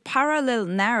is a parallel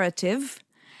narrative.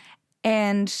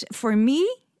 And for me,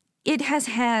 it has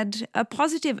had a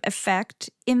positive effect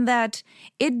in that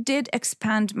it did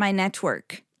expand my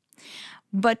network.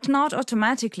 But not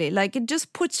automatically. Like it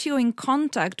just puts you in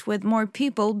contact with more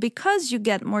people because you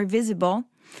get more visible.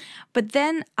 But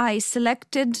then I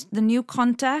selected the new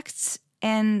contacts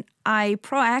and I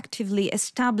proactively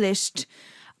established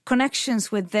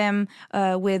connections with them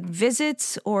with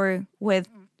visits or with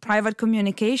private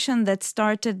communication that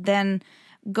started then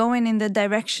going in the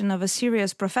direction of a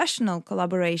serious professional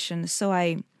collaboration. So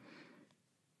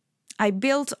I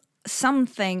built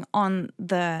something on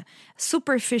the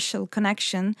superficial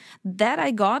connection that I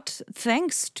got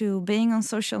thanks to being on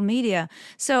social media.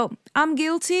 So I'm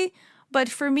guilty, But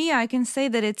for me, I can say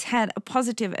that it's had a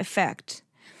positive effect.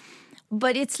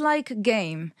 But it's like a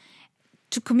game.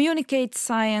 To communicate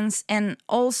science and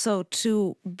also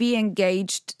to be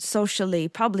engaged socially,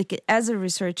 publicly, as a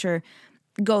researcher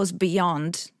goes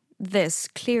beyond this,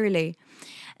 clearly.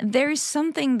 There is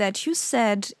something that you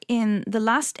said in the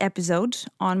last episode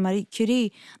on Marie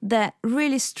Curie that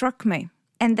really struck me.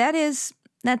 And that is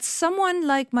that someone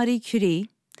like Marie Curie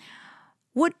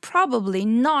would probably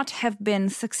not have been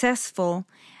successful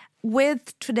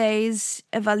with today's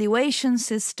evaluation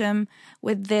system,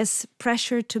 with this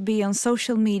pressure to be on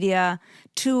social media,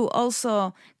 to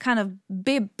also kind of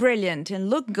be brilliant and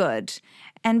look good.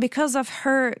 And because of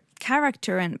her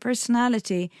character and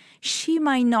personality, she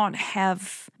might not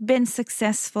have been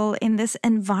successful in this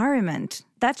environment.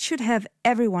 That should have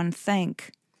everyone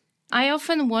think. I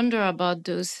often wonder about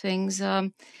those things.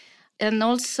 And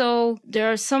also,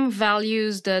 there are some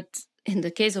values that, in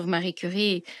the case of Marie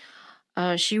Curie,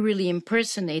 she really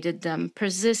impersonated them.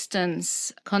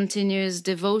 Persistence, continuous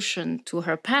devotion to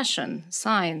her passion,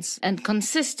 science, and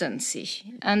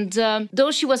consistency. And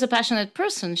though she was a passionate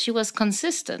person, she was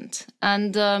consistent.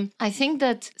 And I think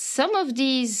that some of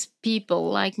these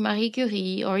people, like Marie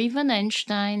Curie or even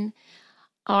Einstein,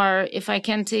 are, if I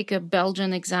can take a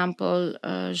Belgian example,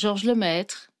 Georges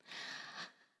Lemaître,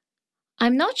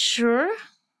 I'm not sure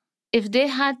if they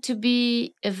had to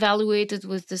be evaluated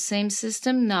with the same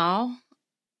system now,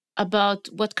 about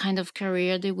what kind of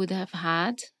career they would have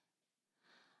had.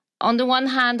 On the one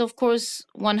hand, of course,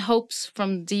 one hopes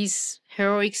from these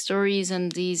heroic stories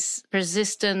and these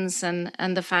persistence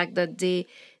and the fact that they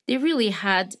really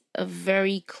had a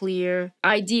very clear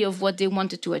idea of what they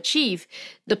wanted to achieve.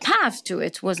 The path to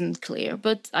it wasn't clear,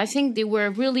 but I think they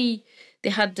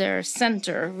had their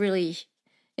center really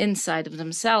inside of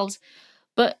themselves.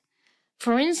 But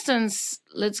for instance,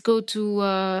 let's go to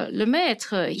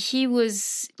Lemaître. He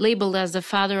was labeled as the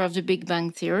father of the Big Bang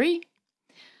Theory,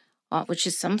 which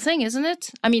is something, isn't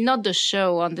it? I mean, not the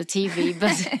show on the TV,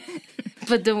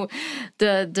 but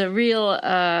the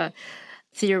real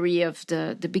theory of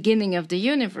the beginning of the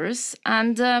universe.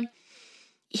 And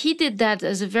he did that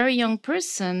as a very young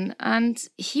person, and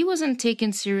he wasn't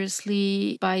taken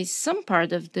seriously by some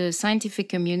part of the scientific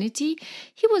community.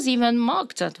 He was even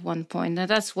mocked at one point, and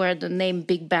that's where the name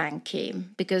Big Bang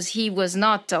came, because he was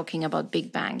not talking about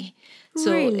Big Bang.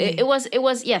 So really? it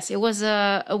was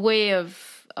a way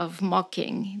of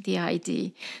mocking the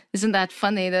idea. Isn't that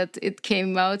funny that it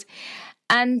came out?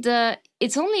 And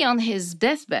it's only on his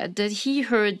deathbed that he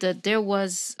heard that there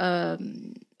was a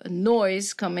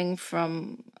noise coming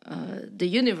from the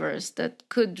universe that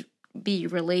could be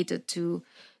related to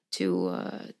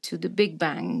the Big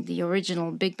Bang, the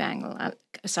original Big Bang,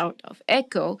 a sort of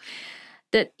echo.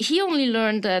 That he only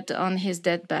learned that on his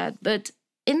deathbed, but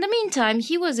in the meantime,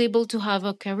 he was able to have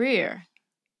a career.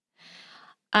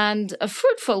 And a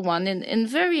fruitful one in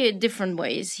very different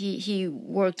ways. He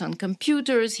worked on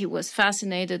computers. He was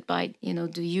fascinated by,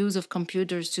 the use of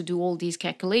computers to do all these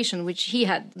calculations, which he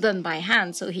had done by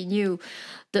hand. So he knew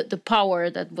the power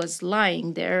that was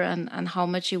lying there and how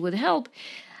much it would help.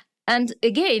 And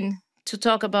again, to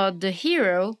talk about the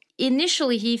hero,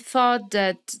 initially he thought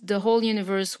that the whole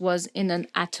universe was in an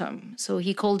atom. So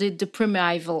he called it the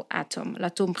primeval atom,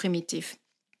 l'atome primitif.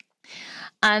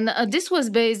 And this was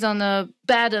based on a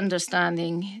bad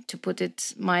understanding, to put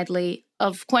it mildly,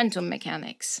 of quantum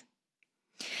mechanics.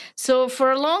 So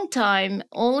for a long time,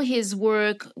 all his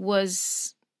work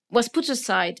was put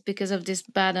aside because of this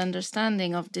bad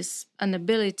understanding, of this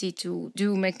inability to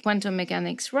do quantum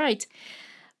mechanics right.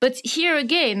 But here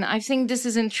again, I think this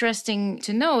is interesting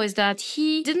to know, is that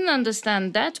he didn't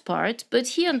understand that part, but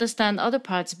he understands other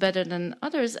parts better than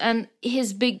others. And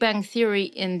his Big Bang Theory,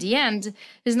 in the end,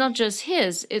 is not just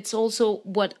his, it's also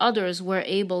what others were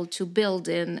able to build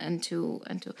in and to.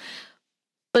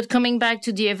 But coming back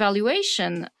to the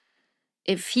evaluation,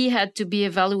 if he had to be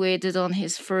evaluated on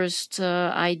his first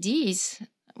ideas,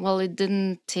 well, it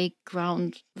didn't take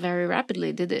ground very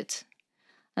rapidly, did it?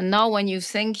 And now when you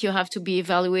think you have to be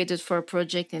evaluated for a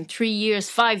project in 3 years,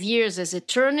 5 years is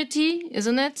eternity,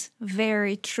 isn't it?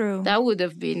 Very true. That would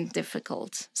have been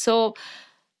difficult. So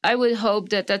I would hope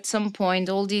that at some point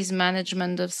all these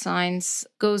management of science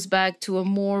goes back to a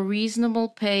more reasonable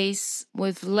pace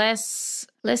with less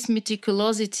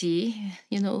meticulosity,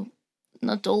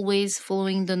 not always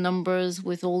following the numbers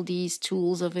with all these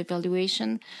tools of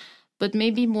evaluation, but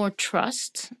maybe more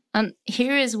trust. And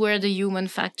here is where the human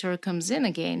factor comes in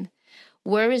again.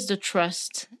 Where is the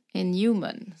trust in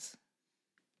humans?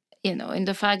 In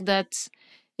the fact that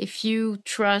if you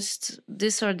trust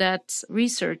this or that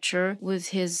researcher with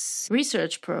his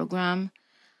research program,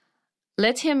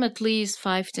 let him at least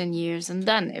 5-10 years and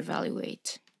then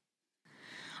evaluate.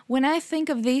 When I think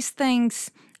of these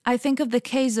things, I think of the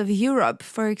case of Europe,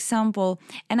 for example,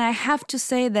 and I have to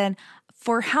say that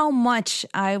for how much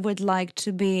I would like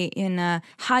to be in a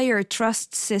higher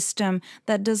trust system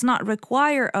that does not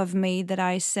require of me that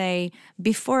I say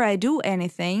before I do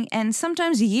anything, and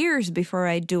sometimes years before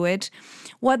I do it,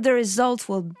 what the result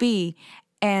will be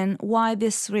and why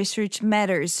this research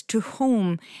matters to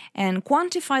whom, and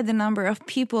quantify the number of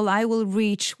people I will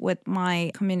reach with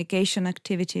my communication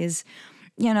activities.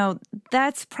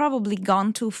 That's probably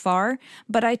gone too far,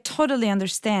 but I totally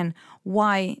understand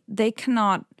why they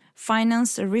cannot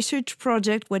finance a research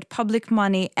project with public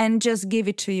money and just give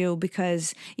it to you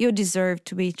because you deserve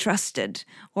to be trusted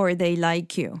or they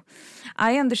like you.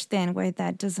 I understand why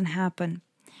that doesn't happen.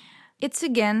 It's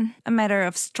again a matter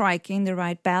of striking the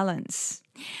right balance.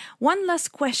 One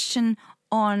last question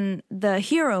on the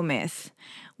hero myth.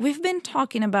 We've been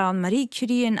talking about Marie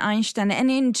Curie and Einstein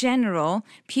and in general,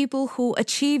 people who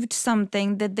achieved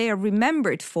something that they are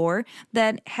remembered for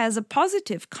that has a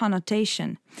positive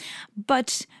connotation.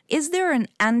 But is there an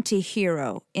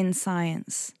anti-hero in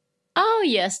science? Oh,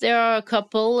 yes, there are a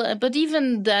couple, but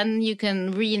even then you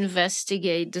can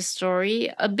reinvestigate the story.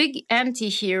 A big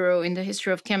anti-hero in the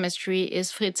history of chemistry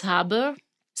is Fritz Haber.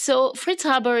 So Fritz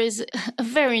Haber is a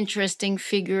very interesting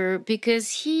figure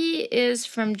because he is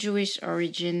from Jewish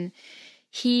origin.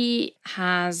 He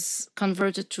has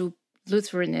converted to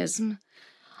Lutheranism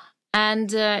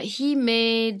and he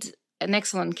made an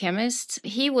excellent chemist.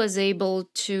 He was able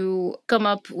to come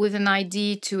up with an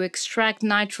idea to extract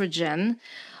nitrogen,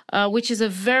 which is a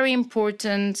very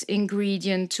important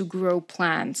ingredient to grow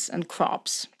plants and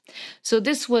crops. So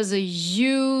this was a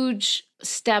huge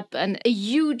step and a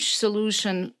huge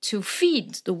solution to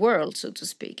feed the world, so to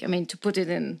speak. I mean, to put it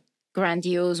in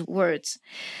grandiose words.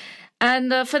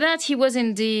 And for that, he was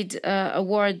indeed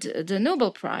awarded the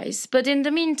Nobel Prize. But in the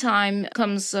meantime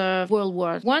comes World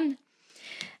War I.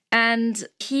 And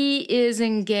he is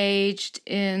engaged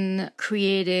in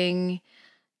creating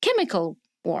chemical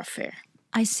warfare.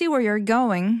 I see where you're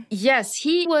going. Yes,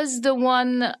 he was the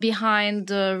one behind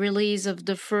the release of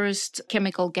the first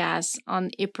chemical gas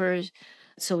on Ypres,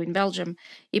 so in Belgium,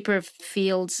 Ypres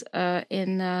fields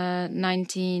in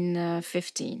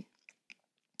 1915.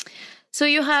 So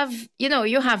you have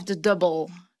the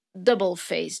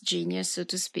double-faced genius, so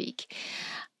to speak.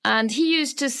 And he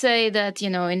used to say that,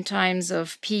 in times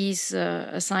of peace,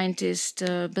 a scientist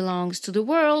belongs to the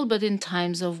world, but in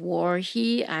times of war,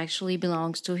 he actually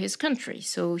belongs to his country.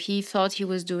 So he thought he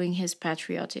was doing his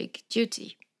patriotic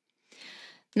duty.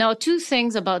 Now, two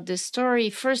things about this story.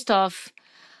 First off,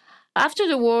 after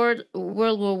the World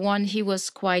War I, he was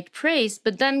quite praised,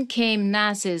 but then came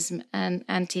Nazism and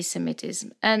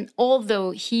anti-Semitism. And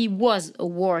although he was a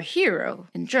war hero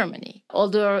in Germany,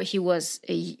 although he was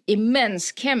an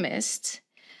immense chemist,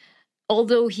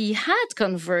 although he had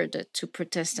converted to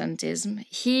Protestantism,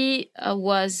 he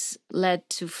was led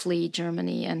to flee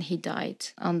Germany and he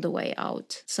died on the way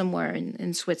out somewhere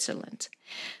in Switzerland.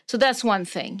 So that's one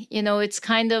thing.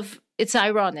 It's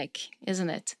ironic, isn't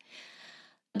it?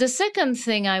 The second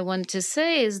thing I want to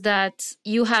say is that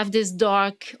you have this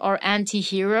dark or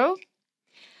anti-hero.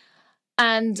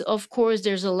 And of course,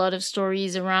 there's a lot of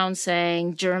stories around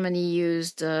saying Germany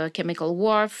used chemical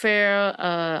warfare.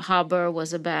 Haber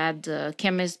was a bad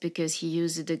chemist because he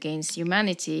used it against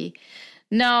humanity.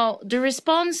 Now, the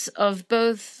response of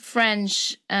both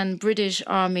French and British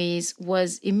armies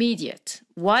was immediate.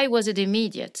 Why was it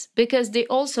immediate? Because they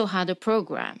also had a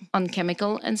program on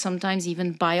chemical and sometimes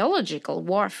even biological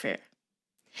warfare.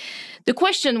 The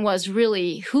question was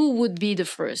really who would be the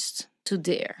first to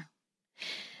dare?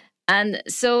 And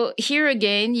so here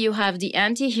again, you have the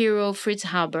anti-hero Fritz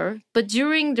Haber, but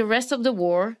during the rest of the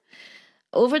war,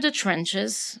 over the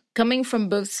trenches, coming from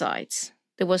both sides,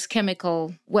 there was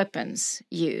chemical weapons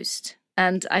used.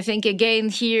 And I think, again,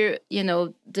 here,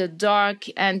 the dark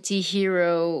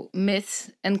anti-hero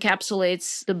myth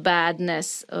encapsulates the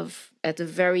badness at a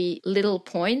very little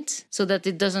point so that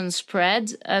it doesn't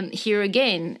spread. And here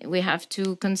again, we have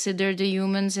to consider the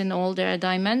humans in all their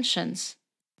dimensions.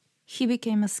 He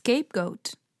became a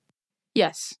scapegoat.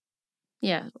 Yes.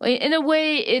 Yeah, in a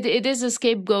way, it is a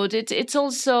scapegoat. It's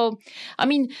also,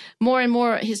 more and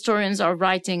more historians are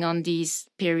writing on these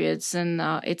periods, and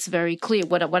it's very clear.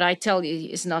 What I tell you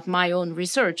is not my own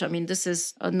research. This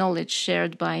is a knowledge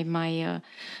shared by my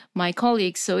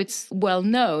colleagues, so it's well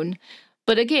known.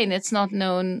 But again, it's not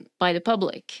known by the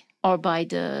public or by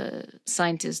the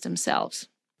scientists themselves.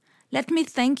 Let me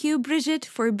thank you, Brigitte,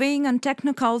 for being on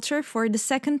Technoculture for the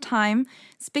second time.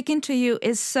 Speaking to you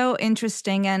is so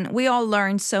interesting, and we all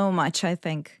learned so much, I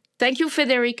think. Thank you,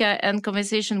 Federica. And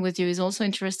conversation with you is also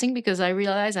interesting because I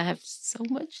realize I have so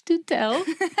much to tell.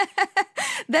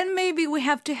 Then maybe we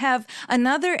have to have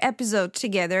another episode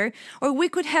together, or we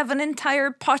could have an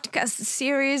entire podcast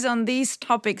series on these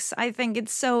topics. I think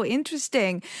it's so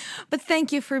interesting. But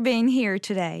thank you for being here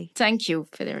today. Thank you,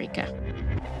 Federica.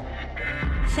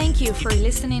 Thank you for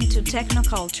listening to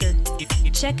Technoculture.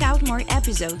 Check out more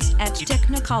episodes at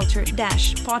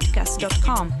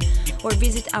technoculture-podcast.com or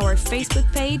visit our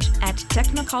Facebook page at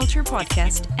Technoculture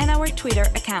Podcast and our Twitter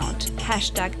account,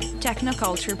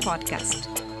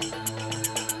 #TechnoculturePodcast.